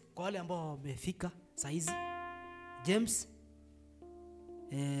 James kwa wale ambao wamefika saa hizi. James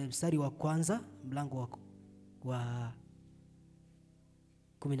mstari wa kwanza mlango wa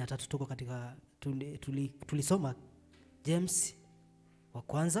 13 tuko katika tulisoma James wa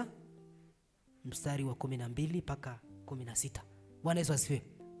kwanza mstari wa 12 mpaka 16. Bwana Yesu asifiwe.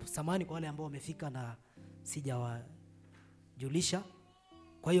 Samahani kwa wale ambao wamefika na sijawajulisha.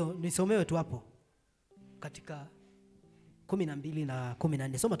 Kwa hiyo nisomewe tu hapo katika 12 na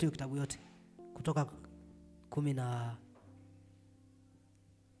 14. Soma tu kitabu yote kutoka 10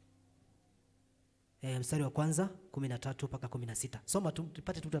 mstari wa kwanza 13 mpaka 16. Soma tu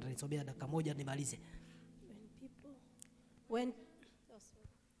tupate tu tutanisomea dakika moja nimalize.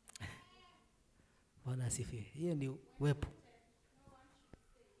 Bwana asifiwe. Hiyo ni wepo.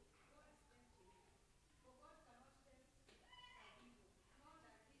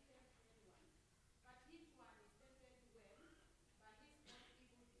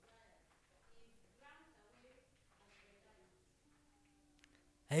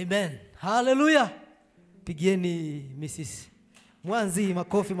 Amen. Hallelujah. Pigieni Mrs. Mwanzi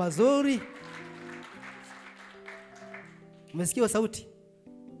makofi mazuri. Umesikia sauti?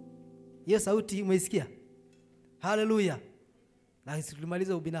 Hiyo sauti umeisikia? Haleluya. Na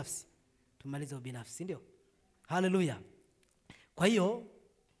tulimaliza ubinafsi. Tumaliza ubinafsi, ndio? Haleluya. Kwa hiyo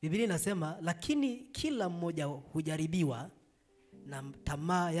Biblia inasema lakini kila mmoja hujaribiwa na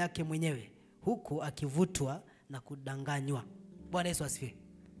tamaa yake mwenyewe, huku akivutwa na kudanganywa. Bwana Yesu asifiwe.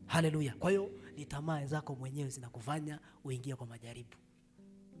 Haleluya. Kwa hiyo ni tamaa zako mwenyewe zinakufanya uingie kwa majaribu.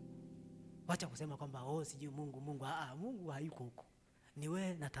 Wacha kusema kwamba sijui Mungu. Mungu hayuko huko. Ni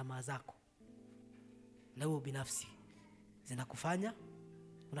wewe na tamaa zako. Na wewe binafsi zinakufanya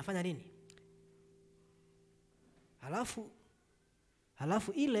unafanya nini?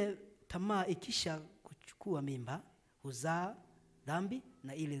 Halafu ile tamaa ikisha kuchukua mimba huzaa dhambi,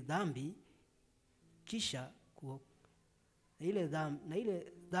 na ile dhambi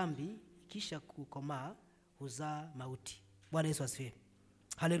kisha kukomaa huzaa mauti. Bwana Yesu asifiwe.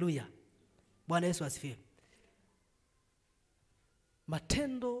 Haleluya. Bwana Yesu asifiwe.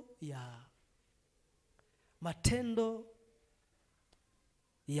 Matendo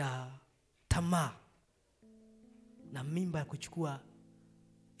ya tamaa na mimba ya kuchukua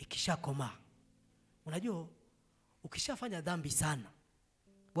ikishakomaa. Unajua ukishafanya dhambi sana,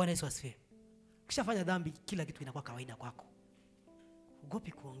 Bwana Yesu asifiwe, ukishafanya dhambi kila kitu inakuwa kawaida kwako.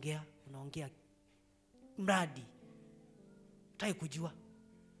 Ugopi kuongea, unaongea mradi utaki kujua,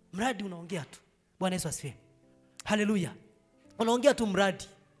 mradi unaongea tu. Bwana Yesu asifiwe. Haleluya. Unaongea tu mradi.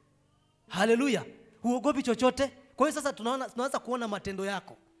 Haleluya. Huogopi chochote. Kwa hiyo sasa tunaanza kuona matendo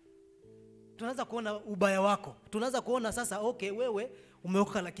yako. Tunaanza kuona ubaya wako. Tunaanza kuona sasa wewe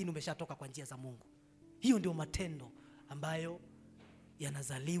umeokoka lakini umeshatoka kwa njia za Mungu. Hiyo ndio matendo ambayo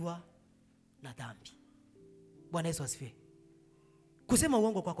yanazaliwa na dhambi. Bwana Yesu asifiwe. Kusema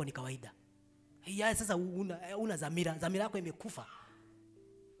uongo kwako ni kawaida. Sasa una dhamira yako imekufa.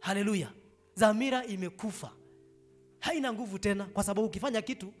 Haleluya. Dhamira imekufa. Haina nguvu tena, kwa sababu ukifanya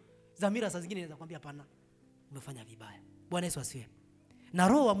kitu dhamira saa zingine inaweza kuambia hapana, umefanya vibaya. Bwana Yesu asifiwe. Na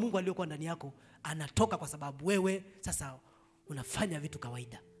roho wa Mungu aliyokuwa ndani yako anatoka, kwa sababu wewe sasa unafanya vitu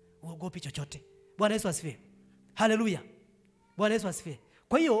kawaida. Uogopi chochote. Bwana Yesu asifiwe. Haleluya. Bwana Yesu asifiwe.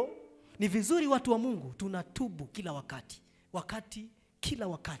 Kwa hiyo ni vizuri watu wa Mungu tunatubu kila wakati. Kila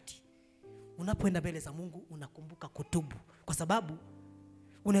wakati unapoenda mbele za Mungu unakumbuka kutubu, kwa sababu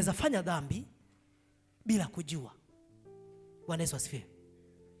unaweza fanya dhambi bila kujua. Bwana Yesu asifiwe.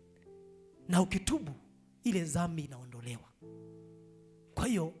 Na ukitubu ile dhambi inaondolewa. Kwa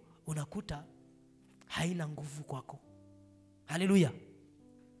hiyo unakuta haina nguvu kwako. Haleluya.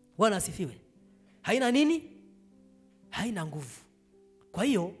 Bwana asifiwe. Haina nini? Haina nguvu. Kwa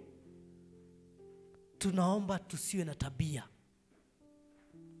hiyo tunaomba tusiwe na tabia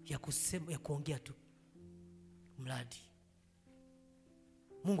ya kuongea tu mradi.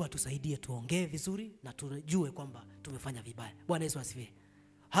 Mungu atusaidie tuongee vizuri na tujue kwamba tumefanya vibaya. Bwana Yesu asifiwe.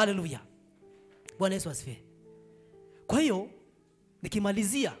 Haleluya. Bwana Yesu asifiwe. Kwa hiyo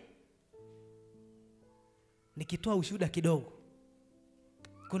nikimalizia, nikitoa ushuhuda kidogo.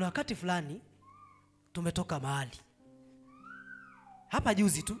 Kuna wakati fulani tumetoka mahali hapa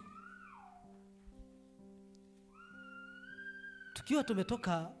juzi tu, tukiwa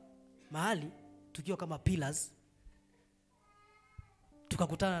tumetoka mahali tukiwa kama pillars,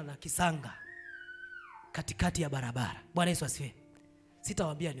 tukakutana na kisanga katikati ya barabara. Bwana Yesu asifiwe.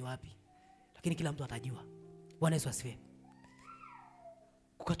 Sitawaambia ni wapi, lakini kila mtu atajua. Bwana Yesu asifiwe.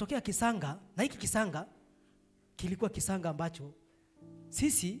 Kukatokea kisanga, na hiki kisanga kilikuwa kisanga ambacho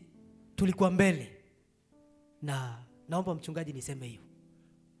sisi tulikuwa mbele. Na naomba mchungaji niseme hiyo.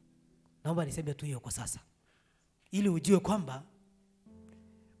 Naomba niseme tu hiyo kwa sasa, ili ujue kwamba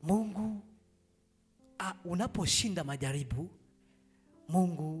Mungu unaposhinda majaribu,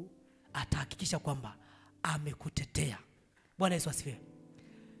 Mungu atahakikisha kwamba amekutetea. Bwana Yesu asifiwe.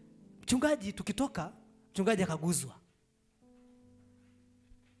 Mchungaji tukitoka, mchungaji akaguzwa.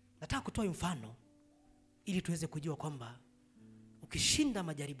 Nataka kutoa mfano ili tuweze kujua kwamba ukishinda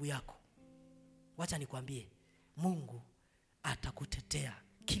majaribu yako, wacha nikwambie, Mungu atakutetea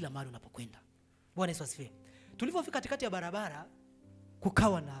kila mahali unapokwenda. Bwana Yesu asifiwe. Tulipofika katikati ya barabara,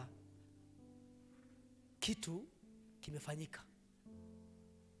 kukawa na kitu kimefanyika.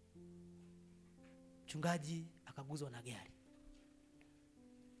 Mchungaji akaguzwa na gari.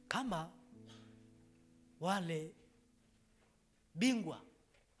 Kama wale bingwa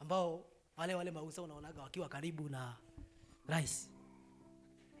ambao wale mausa unaonaga wakiwa karibu na Lais,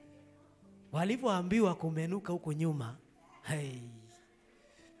 walivyoambiwa kumenuka huko nyuma,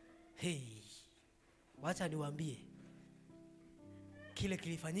 wacha niwaambie kile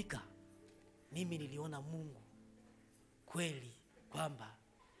kilifanyika. Mimi niliona Mungu kweli kwamba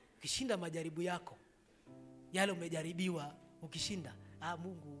ukishinda majaribu yako, yale umejaribiwa ukishinda,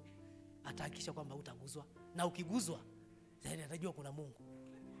 Mungu atahakikisha kwamba utaguzwa. na ukiguzwa zaidi atajua kuna Mungu.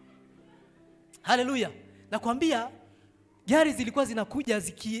 Haleluya. Nakwambia gari zilikuwa zinakuja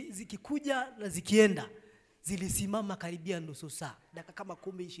zikikuja na zikienda, zilisimama karibia nusu saa, dakika kama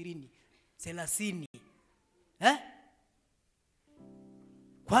 10, 20, 30.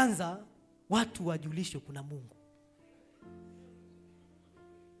 Kwanza watu wajulishwe kuna Mungu.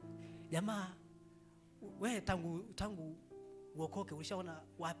 Jamaa, wewe tangu uokoke ulishaona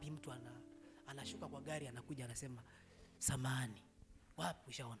wapi mtu anashuka kwa gari anakuja anasema samahani? Wapi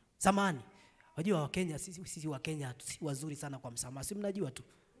ushaona? Samahani. Wajua Wakenya, sisi wa Kenya wazuri sana kwa msamaha. Si mnajua tu.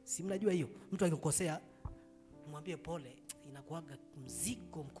 Si mnajua hiyo. Mtu akikukosea mwambie pole, inakuaga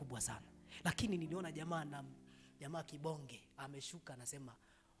mzigo mkubwa sana. Lakini niliona jamaa kibonge ameshuka anasema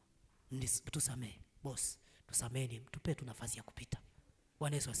tusamee boss, tusameni, tupe tu nafasi ya kupita.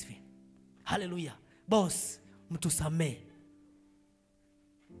 Bwana Yesu asifiwe. Haleluya. Boss, mtusamee.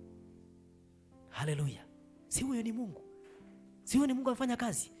 Haleluya. Si huyo ni Mungu? Si huyo ni Mungu anafanya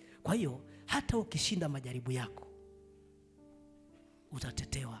kazi? Kwa hiyo hata ukishinda majaribu yako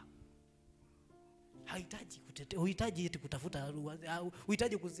utatetewa. Hahitaji kutetewa, uhitaji eti kutafuta,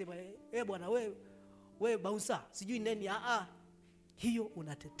 uhitaji kusema bwana wewe bausa sijui nini. Hiyo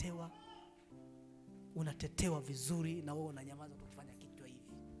unatetewa vizuri na wewe unanyamaza tukifanya kitu hivi.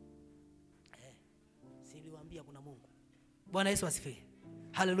 Siliwaambia kuna Mungu. Bwana Yesu asifiwe.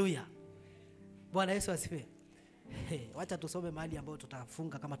 Haleluya. Bwana Yesu asifiwe. Wacha tusome mahali ambapo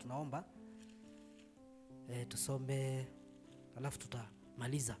tutafunga kama tunaomba. Tusome alafu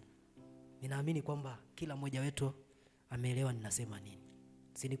tutamaliza. Ninaamini kwamba kila mmoja wetu ameelewa ninasema nini.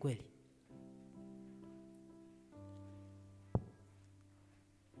 Si ni kweli?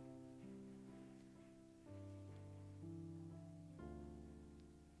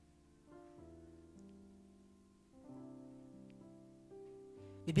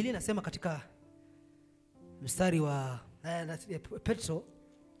 Biblia inasema katika mstari wa Petro,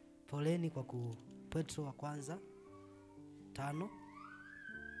 poleni kwa Petro wa kwanza 5.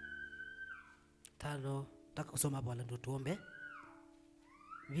 Nataka kusoma hapo ndio tuombe.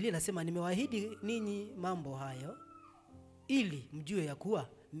 Biblia inasema nimewaahidi ninyi mambo hayo ili mjue ya kuwa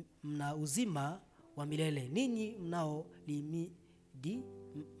mna uzima wa milele, ninyi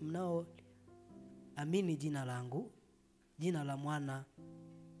mnao amini jina langu, jina la mwana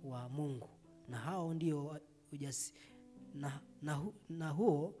wa Mungu. Na hao ndio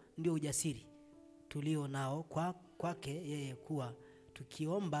huo ndio ujasiri tulio nao kwake yeye, kuwa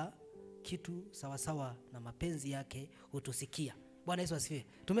tukiomba kitu sawasawa na mapenzi yake hutusikia. Bwana Yesu asifiwe.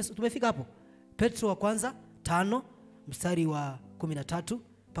 Tumefika hapo. Petro wa kwanza 5 mstari wa 13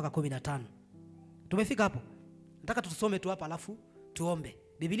 mpaka 15. Tumefika hapo. Nataka tusome tu hapa alafu tuombe.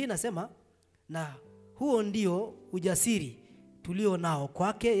 Biblia inasema na huo ndio ujasiri tulio nao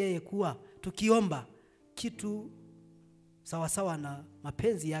kwake yeye, kuwa tukiomba kitu sawasawa na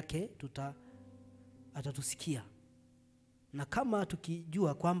mapenzi yake atatusikia. Na kama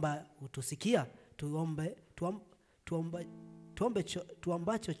tukijua kwamba utusikia,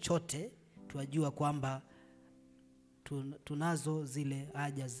 tuomba chochote, tuajua kwamba tunazo zile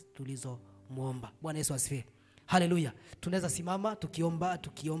haja tulizomuomba. Bwana Yesu asifiwe. Haleluya. Tunaweza simama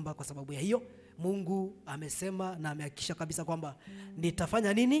tukiomba kwa sababu ya hiyo. Mungu amesema na amehakikisha kabisa kwamba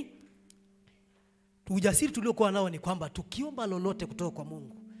nitafanya nini? Ujasiri tuliokuwa nao ni kwamba tukiomba lolote kutoka kwa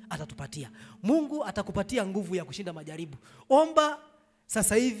Mungu atatupatia. Mungu atakupatia nguvu ya kushinda majaribu. Omba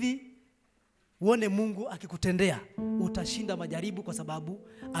sasa hivi uone Mungu akikutendea, utashinda majaribu, kwa sababu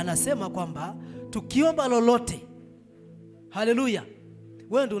anasema kwamba tukiomba lolote. Haleluya.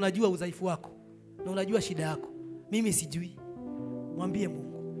 Wewe ndio unajua udhaifu wako na unajua shida yako. Mimi sijui. Mwambie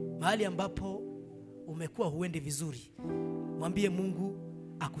Mungu. Mahali ambapo umekuwa huendi vizuri, mwambie Mungu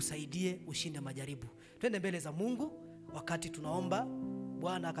akusaidie ushinde majaribu. Twende mbele za Mungu wakati tunaomba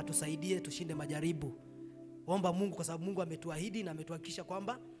Bwana akatusaidie tushinde majaribu. Omba Mungu, kwa sababu Mungu ametuahidi na ametuhakikisha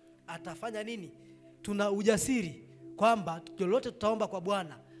kwamba atafanya nini? Tuna ujasiri kwamba lolote tutaomba kwa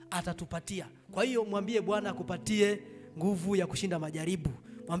Bwana atatupatia. Kwa hiyo mwambie Bwana akupatie nguvu ya kushinda majaribu.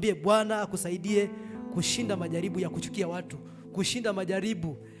 Mwambie Bwana akusaidie kushinda majaribu ya kuchukia watu, kushinda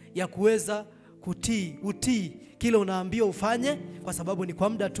majaribu ya kuweza utii kile unaambiwa ufanye, kwa sababu ni kwa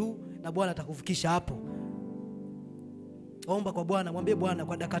muda tu na Bwana atakufikisha hapo. Omba kwa Bwana, mwambie Bwana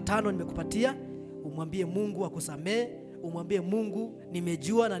kwa dakika 5 nimekupatia, umwambie Mungu akusamee, umwambie Mungu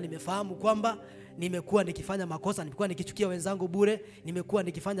nimejua na nimefahamu kwamba nimekuwa nikifanya makosa, nimekuwa nikichukia wenzangu bure, nimekuwa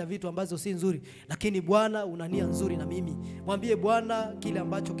nikifanya vitu ambazo si nzuri, lakini Bwana una nia nzuri na mimi. Mwambie Bwana kile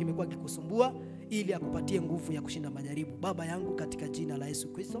ambacho kimekuwa kikusumbua ili akupatie nguvu ya kushinda majaribu. Baba yangu, katika jina la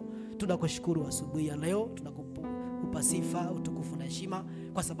Yesu Kristo, tunakushukuru asubuhi ya leo, tunakupa sifa, utukufu na heshima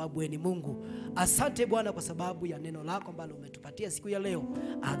kwa sababu wewe ni Mungu. Asante Bwana kwa sababu ya neno lako ambalo umetupatia siku ya leo.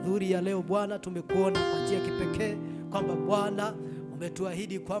 Adhuhuri ya leo Bwana, tumekuona kwa njia kipekee kwamba Bwana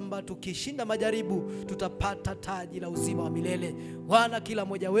umetuahidi kwamba tukishinda majaribu tutapata taji la uzima wa milele. Bwana, kila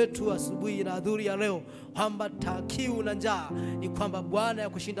mmoja wetu asubuhi na adhuhuri ya leo kwamba kiu na njaa ni kwamba Bwana ya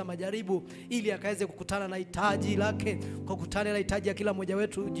kushinda majaribu ili akaweze kukutana na hitaji lake, kukutana na hitaji ya kila mmoja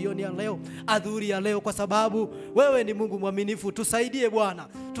wetu jioni ya leo, adhuhuri ya leo, kwa sababu wewe ni Mungu mwaminifu. Tusaidie Bwana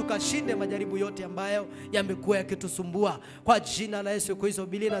tukashinde majaribu yote ambayo yamekuwa yakitusumbua kwa jina la Yesu Kristo.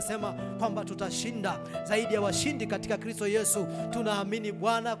 Biblia inasema kwamba tutashinda zaidi ya washindi katika Kristo Yesu. Tunaamini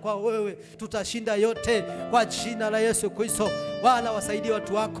Bwana kwa wewe tutashinda yote kwa jina la Yesu Kristo. Bwana, wasaidie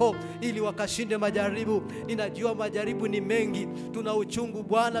watu wako ili wakashinde majaribu. Ninajua majaribu ni mengi, tuna uchungu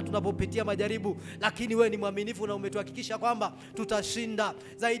Bwana tunapopitia majaribu, lakini wewe ni mwaminifu na umetuhakikisha kwamba tutashinda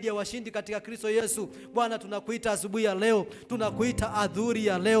zaidi ya washindi katika Kristo Yesu. Bwana, tunakuita asubuhi ya leo, tunakuita adhuhuri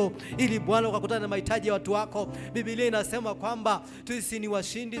ya leo ili Bwana ukakutana na mahitaji ya watu wako. Biblia inasema kwamba sisi ni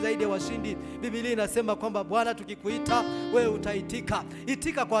washindi zaidi ya washindi. Biblia inasema kwamba Bwana tukikuita wewe utaitika.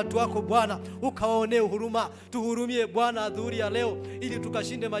 Itika kwa watu wako Bwana, ukawaonee huruma. Tuhurumie Bwana adhuhuri ya leo ili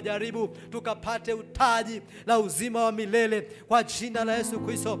tukashinde majaribu, tukapate utaji la uzima wa milele kwa jina la Yesu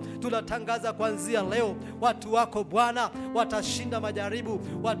Kristo. Tunatangaza kuanzia leo watu wako Bwana watashinda majaribu.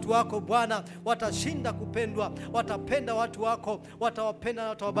 Watu wako Bwana watashinda kupendwa, watapenda watu wako, watawapenda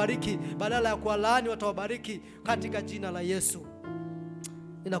na watawabariki, badala ya kuwalaani watawabariki katika jina la Yesu.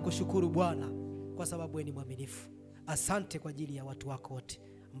 Ninakushukuru Bwana kwa sababu wewe ni mwaminifu. Asante kwa ajili ya watu wako wote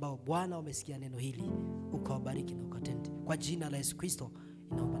ambao Bwana wamesikia neno hili, ukawabariki na ukatende. Kwa jina la Yesu Kristo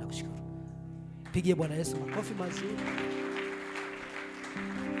ninaomba na kushukuru. Pigie Bwana Yesu makofi mazuri.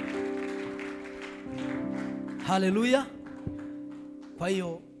 Haleluya. Kwa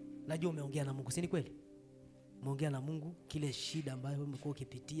hiyo najua umeongea na Mungu, si ni kweli? Umeongea na Mungu kile shida ambayo umekuwa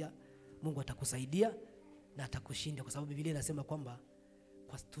ukipitia, Mungu atakusaidia na atakushinda, kwa sababu Biblia inasema kwamba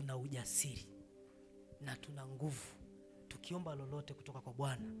kwa tuna ujasiri na tuna nguvu. Tukiomba lolote kutoka kwa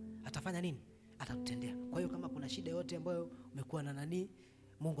Bwana, atafanya nini? Atatutendea. Kwa hiyo kama kuna shida yote ambayo umekuwa na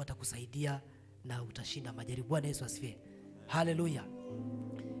Mungu atakusaidia na utashinda majaribu. Bwana Yesu asifiwe. Haleluya.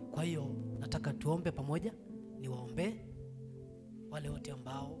 Kwa hiyo nataka tuombe pamoja, niwaombe wale wote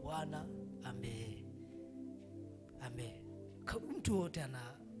ambao Bwana mtu wote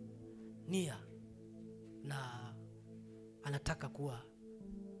ana nia na anataka kuwa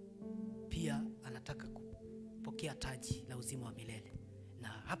pia anataka kupokea taji la uzima wa milele. Na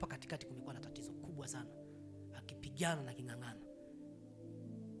hapa katikati kumekuwa na tatizo kubwa sana, akipigana na kingangana.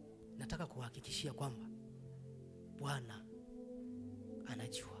 Nataka kuhakikishia kwamba Bwana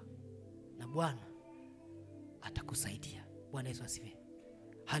anajua na Bwana atakusaidia. Bwana Yesu asifiwe.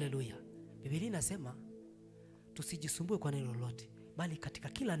 Haleluya. Biblia inasema tusijisumbue kwa neno lolote, bali katika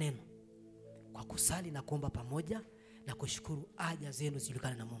kila neno kwa kusali na kuomba pamoja na kushukuru haja zenu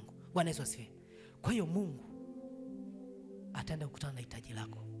zijulikane na Mungu. Bwana Yesu asifiwe. Kwa hiyo Mungu ataenda kukutana na hitaji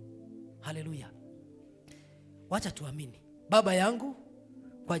lako. Haleluya. Wacha tuamini. Baba yangu,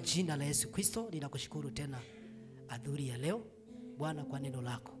 kwa jina la Yesu Kristo ninakushukuru tena adhuhuri ya leo Bwana kwa neno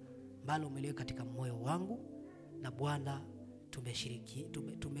lako ambalo umeliweka katika moyo wangu, na Bwana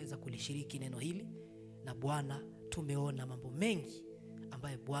tumeweza kulishiriki neno hili, na Bwana tumeona mambo mengi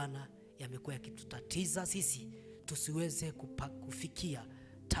ambayo Bwana yamekuwa yakitutatiza sisi tusiweze kufikia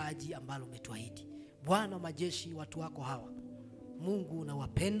taji ambalo umetuahidi. Bwana wa majeshi, watu wako hawa Mungu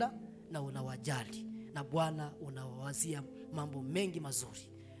unawapenda na unawajali, na Bwana unawawazia mambo mengi mazuri,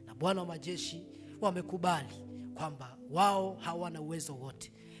 na Bwana wa majeshi wamekubali kwamba wao hawana uwezo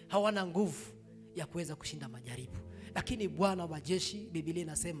wote, hawana nguvu ya kuweza kushinda majaribu, lakini Bwana wa majeshi, Biblia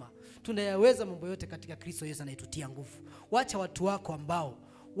inasema tunayaweza mambo yote katika Kristo Yesu anayetutia nguvu. Wacha watu wako ambao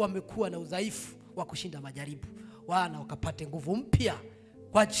wamekuwa na udhaifu wa kushinda majaribu, wana wakapate nguvu mpya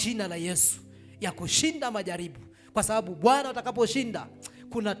kwa jina la Yesu ya kushinda majaribu, kwa sababu Bwana watakaposhinda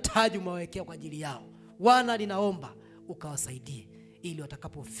kuna taji umewekea kwa ajili yao. Bwana ninaomba ukawasaidie ili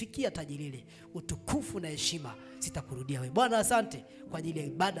watakapofikia taji lile utukufu na heshima sitakurudia wewe. Bwana asante kwa ajili ya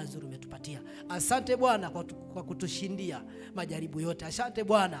ibada nzuri umetupatia. Asante Bwana kwa kutushindia majaribu yote. Asante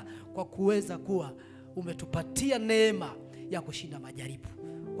Bwana kwa kuweza kuwa umetupatia neema ya kushinda majaribu.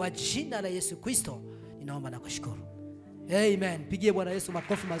 Kwa jina la Yesu Kristo ninaomba na kushukuru. Amen. Pigie Bwana Yesu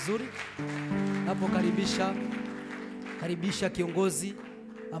makofi mazuri. Hapo karibisha kiongozi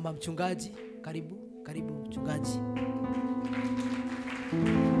ama mchungaji. Karibu mchungaji.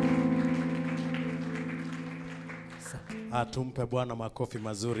 Tumpe Bwana makofi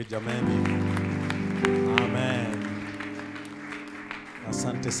mazuri jameni. Amen.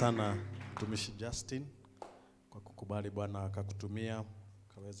 Asante sana mtumishi Justin kwa kukubali Bwana akakutumia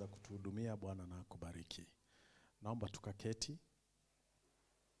utaweza kutuhudumia. Bwana na akubariki. Naomba tukaketi.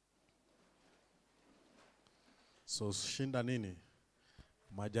 So shinda nini?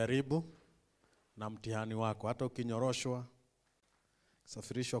 Majaribu na mtihani wako. Hata ukinyoroshwa,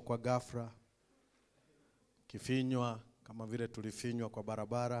 safirishwa kwa ghafla, kifinywa kama vile tulifinywa kwa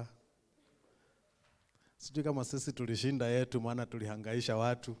barabara. Sijui kama sisi tulishinda yetu, maana tulihangaisha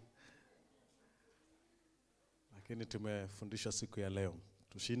watu. Lakini tumefundishwa siku ya leo,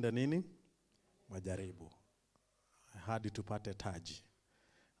 tushinde nini? Majaribu, hadi tupate taji.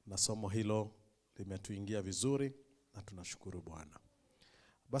 Na somo hilo limetuingia vizuri na tunashukuru Bwana.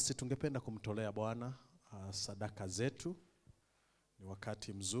 Basi tungependa kumtolea Bwana sadaka zetu. Ni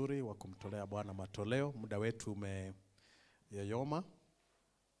wakati mzuri wa kumtolea Bwana matoleo. Muda wetu umeyeyoma.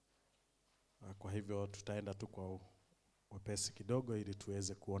 Kwa hivyo tutaenda tu kwa wepesi kidogo ili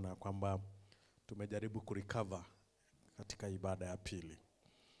tuweze kuona kwamba tumejaribu kurecover katika ibada ya pili.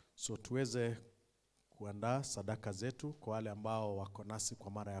 So tuweze kuandaa sadaka zetu. Kwa wale ambao wako nasi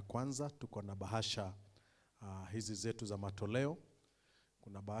kwa mara ya kwanza, tuko na bahasha hizi zetu za matoleo.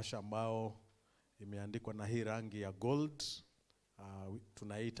 Kuna bahasha ambao imeandikwa na hii rangi ya gold,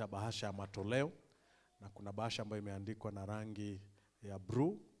 tunaita bahasha ya matoleo, na kuna bahasha ambayo imeandikwa na rangi ya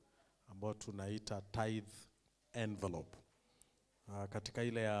blue ambayo tunaita tithe envelope. Katika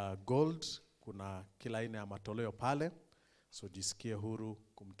ile ya gold kuna kila aina ya matoleo pale, so jisikie huru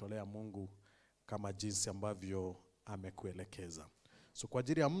kumtolea Mungu kama jinsi ambavyo amekuelekeza. So kwa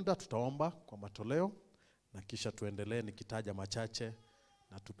ajili ya muda tutaomba kwa matoleo na kisha tuendelee nikitaja machache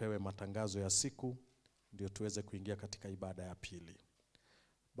na tupewe matangazo ya siku ndio tuweze kuingia katika ibada ya pili.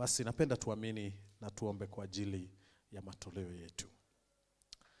 Basi napenda tuamini na tuombe kwa ajili ya matoleo yetu.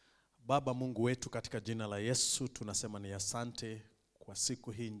 Baba Mungu wetu, katika jina la Yesu tunasema ni asante kwa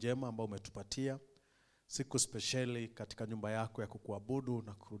siku hii njema ambayo umetupatia. Siku speciali katika nyumba yako ya kukuabudu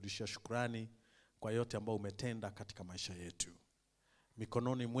na kurudishia shukrani kwa yote ambayo umetenda katika maisha yetu.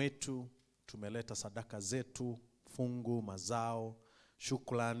 Mikononi mwetu tumeleta sadaka zetu, fungu, mazao,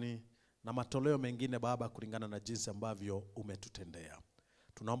 shukrani na matoleo mengine Baba, kulingana na jinsi ambavyo umetutendea.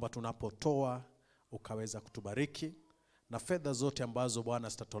 Tunaomba tunapotoa ukaweza kutubariki, na fedha zote ambazo Bwana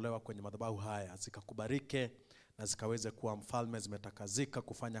zitatolewa kwenye madhabahu haya zikakubarike na zikaweze kuwa mfalme, zimetakazika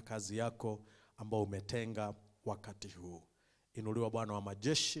kufanya kazi yako ambao umetenga wakati huu. Inuliwa Bwana wa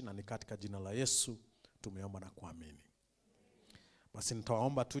majeshi, na ni katika jina la Yesu tumeomba na kuamini. Basi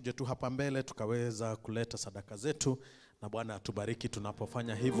nitawaomba tuje tu hapa mbele tukaweza kuleta sadaka zetu, na Bwana atubariki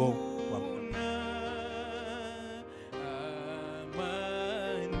tunapofanya hivyo.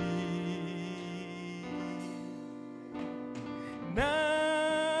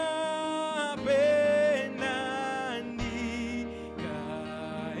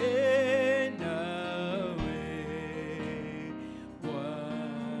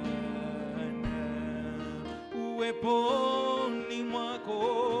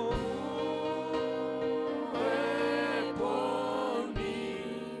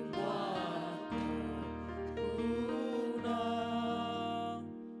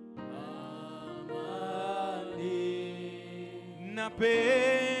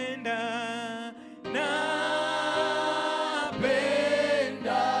 Napenda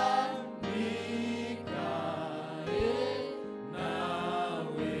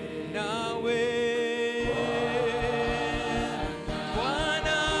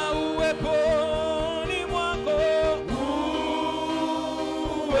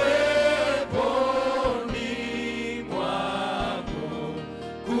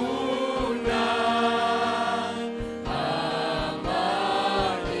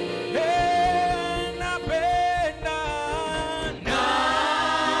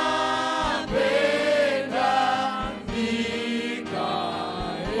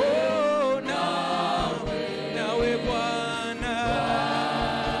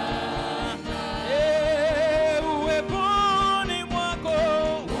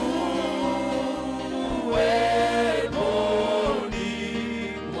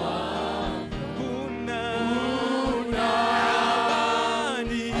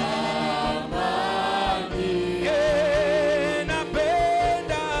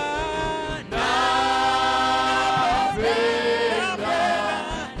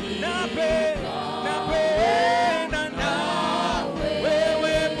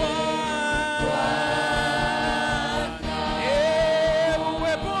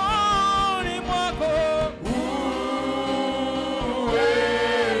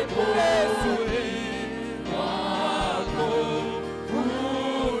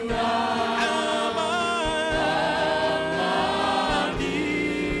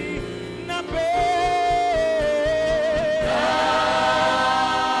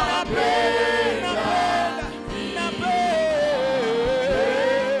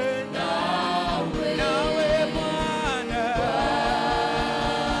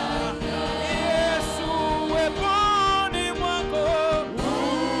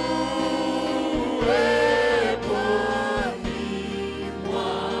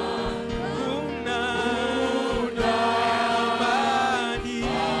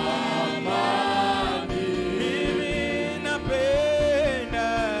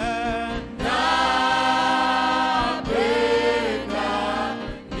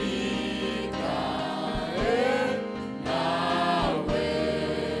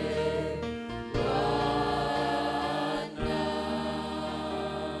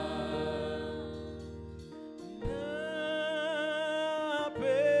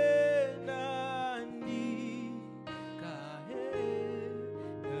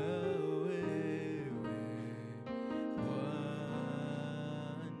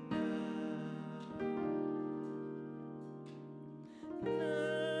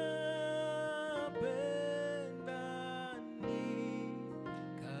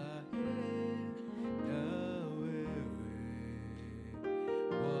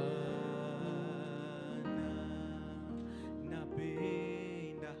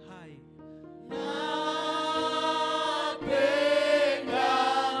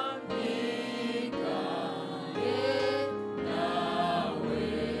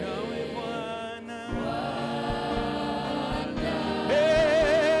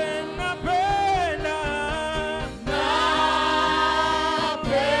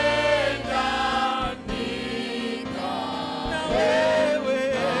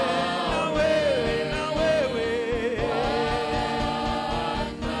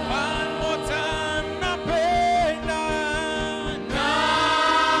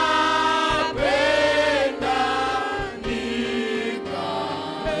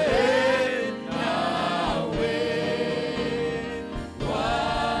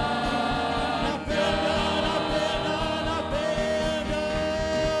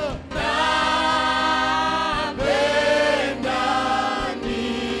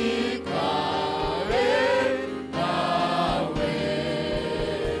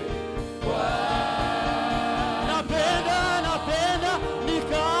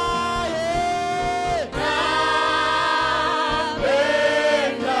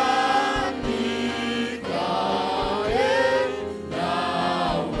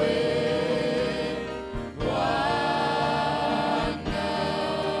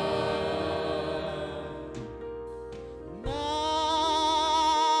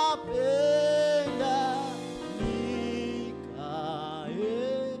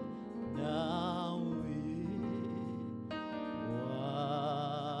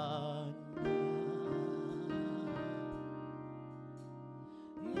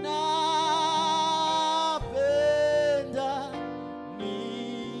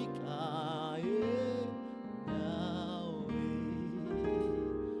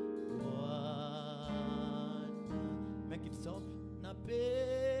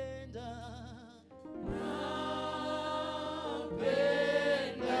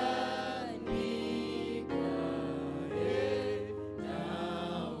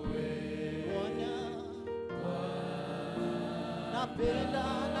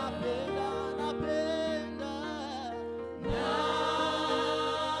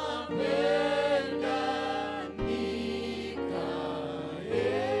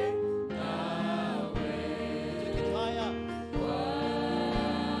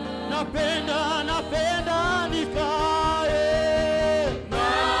napenda, napenda nikae.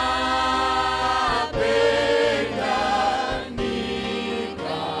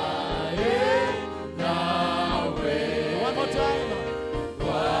 One more time.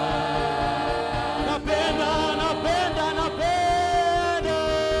 Napenda, napenda, napenda.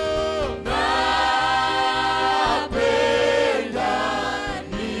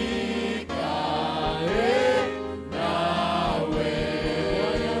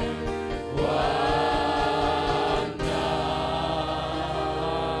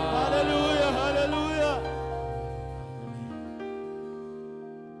 Hallelujah, hallelujah.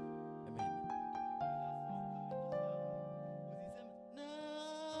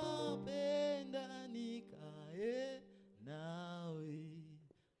 Napenda nikae nawe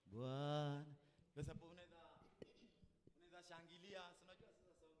Bwana. Sasa hapo unaweza shangilia, si unajua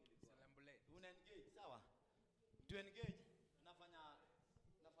sasa song ilikuwa. Una engage, sawa? To engage nafanya mbili,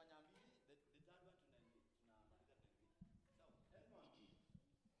 the third one tunamaliza engage. Sawa? Unafanya mbili,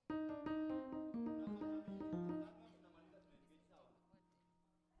 the third one tunamaliza engage, sawa?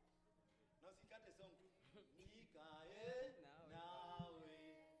 Na usikate song tu. Nikae nawe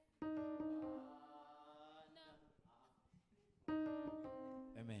Bwana.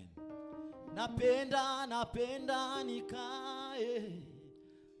 Amen. Napenda, napenda nikae.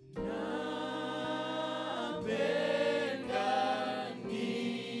 Napenda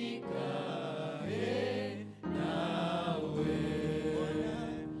nikae nawe Bwana.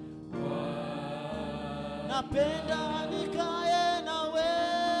 Napenda nikae na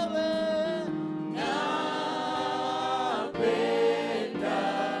wewe. Napenda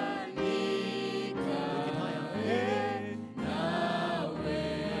nikae nawe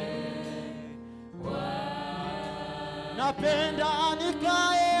Bwana. Napenda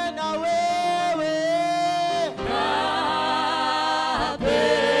nikae na wewe.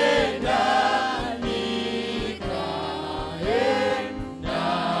 Napenda nikae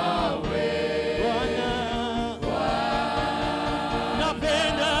nawe Bwana.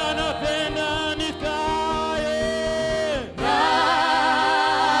 Napenda, napenda nikae.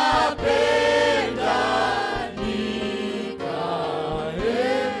 Napenda nikae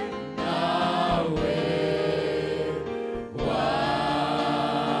nawe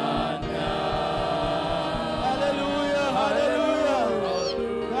Bwana. Hallelujah, hallelujah.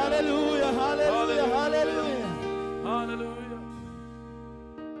 Hallelujah, hallelujah, hallelujah. Hallelujah.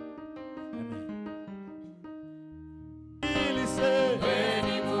 Amen. Ili say,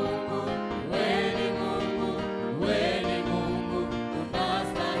 Weni Mungu, weni Mungu, weni Mungu,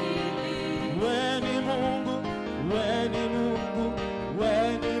 unastahili. weni Mungu, weni Mungu,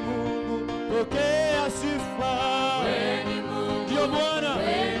 weni Mungu, pokea sifa. Weni Mungu, Ndio Bwana.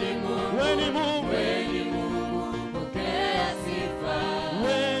 weni Mungu, Weni Mungu, weni Mungu, pokea sifa.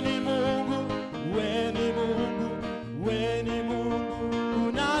 weni Mungu, weni Mungu, weni Mungu,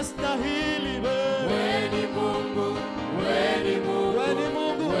 unastahili wewe. Weni Mungu, weni Mungu, Weni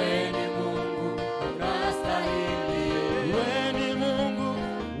Mungu, weni Mungu, unastahili. weni Mungu,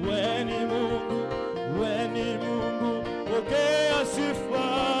 weni Mungu, weni Mungu, pokea sifa.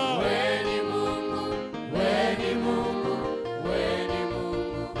 Weni Mungu, weni Mungu, weni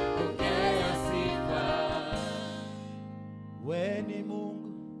Mungu, pokea sifa. Weni Mungu.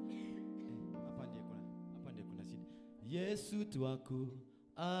 Hapa ndiye kuna shida. Yesu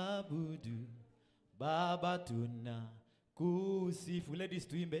twakuabudu, Baba tunakusifu. Ladies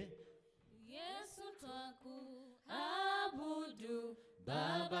tuimbe. Yesu twakuabudu,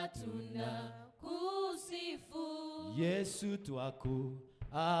 Baba tunakusifu. Yesu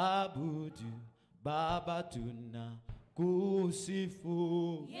twakuabudu, Baba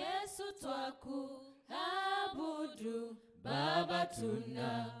tunakusifu. Yesu twakuabudu, Baba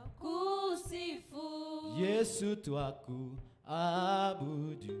tunakusifu. Yesu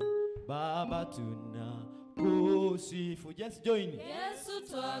twakuabudu, Baba tunakusifu. Just join. Yesu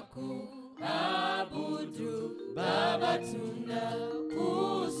twakuabudu, Baba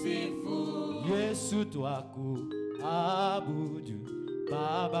tunakusifu. Yesu twakuabudu,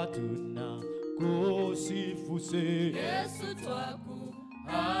 Baba tunakusifu. Say, Yesu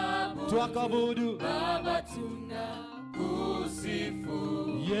twakuabudu, twakabudu, Baba tunakusifu.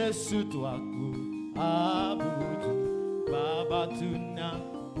 Yesu twakuabudu, Baba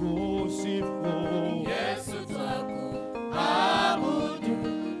tunakusifu. Yesu twakuabudu,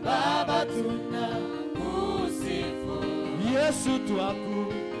 Baba tunakusifu. Yesu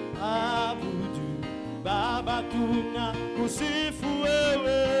twakuabudu, Baba tunakusifu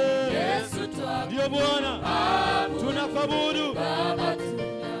wewe. Yesu Ndio Bwana, twakuabudu, tunakuabudu. Baba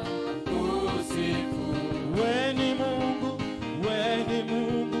tunakusifu. Weni Mungu, weni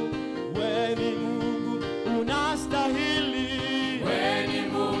Mungu,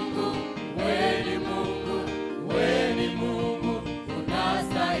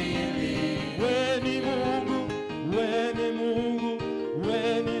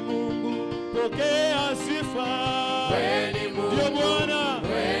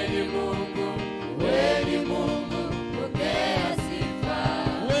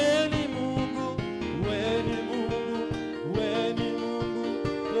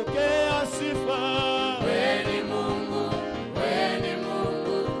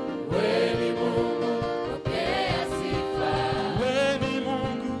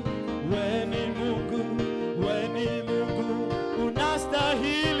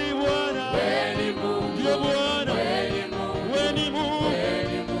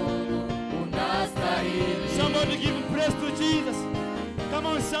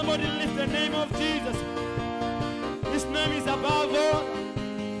 somebody lift the name of Jesus. His name is above all.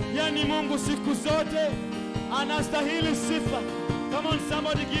 Yani Mungu siku zote anastahili sifa. Come on,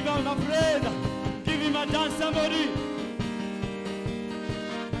 somebody give him a praise. Give him a dance, somebody.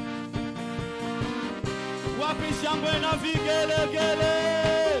 Wapi shangwe na vigelegele.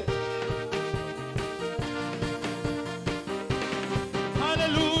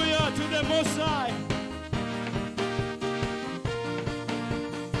 Hallelujah to the Most High.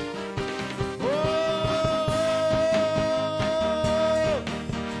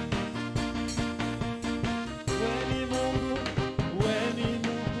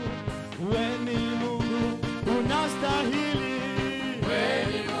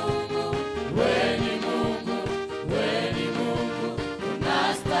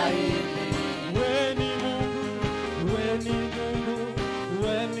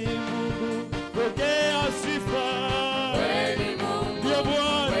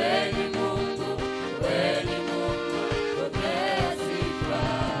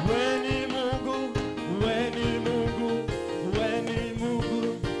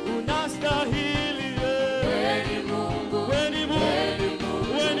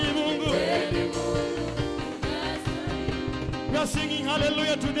 Singing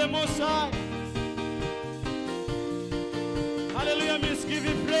hallelujah to the Most High. Hallelujah means give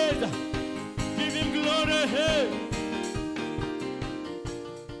him praise, give him glory. Hey.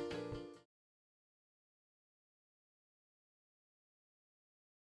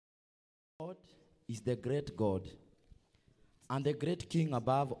 God is the great God and the great King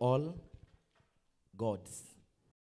above all gods.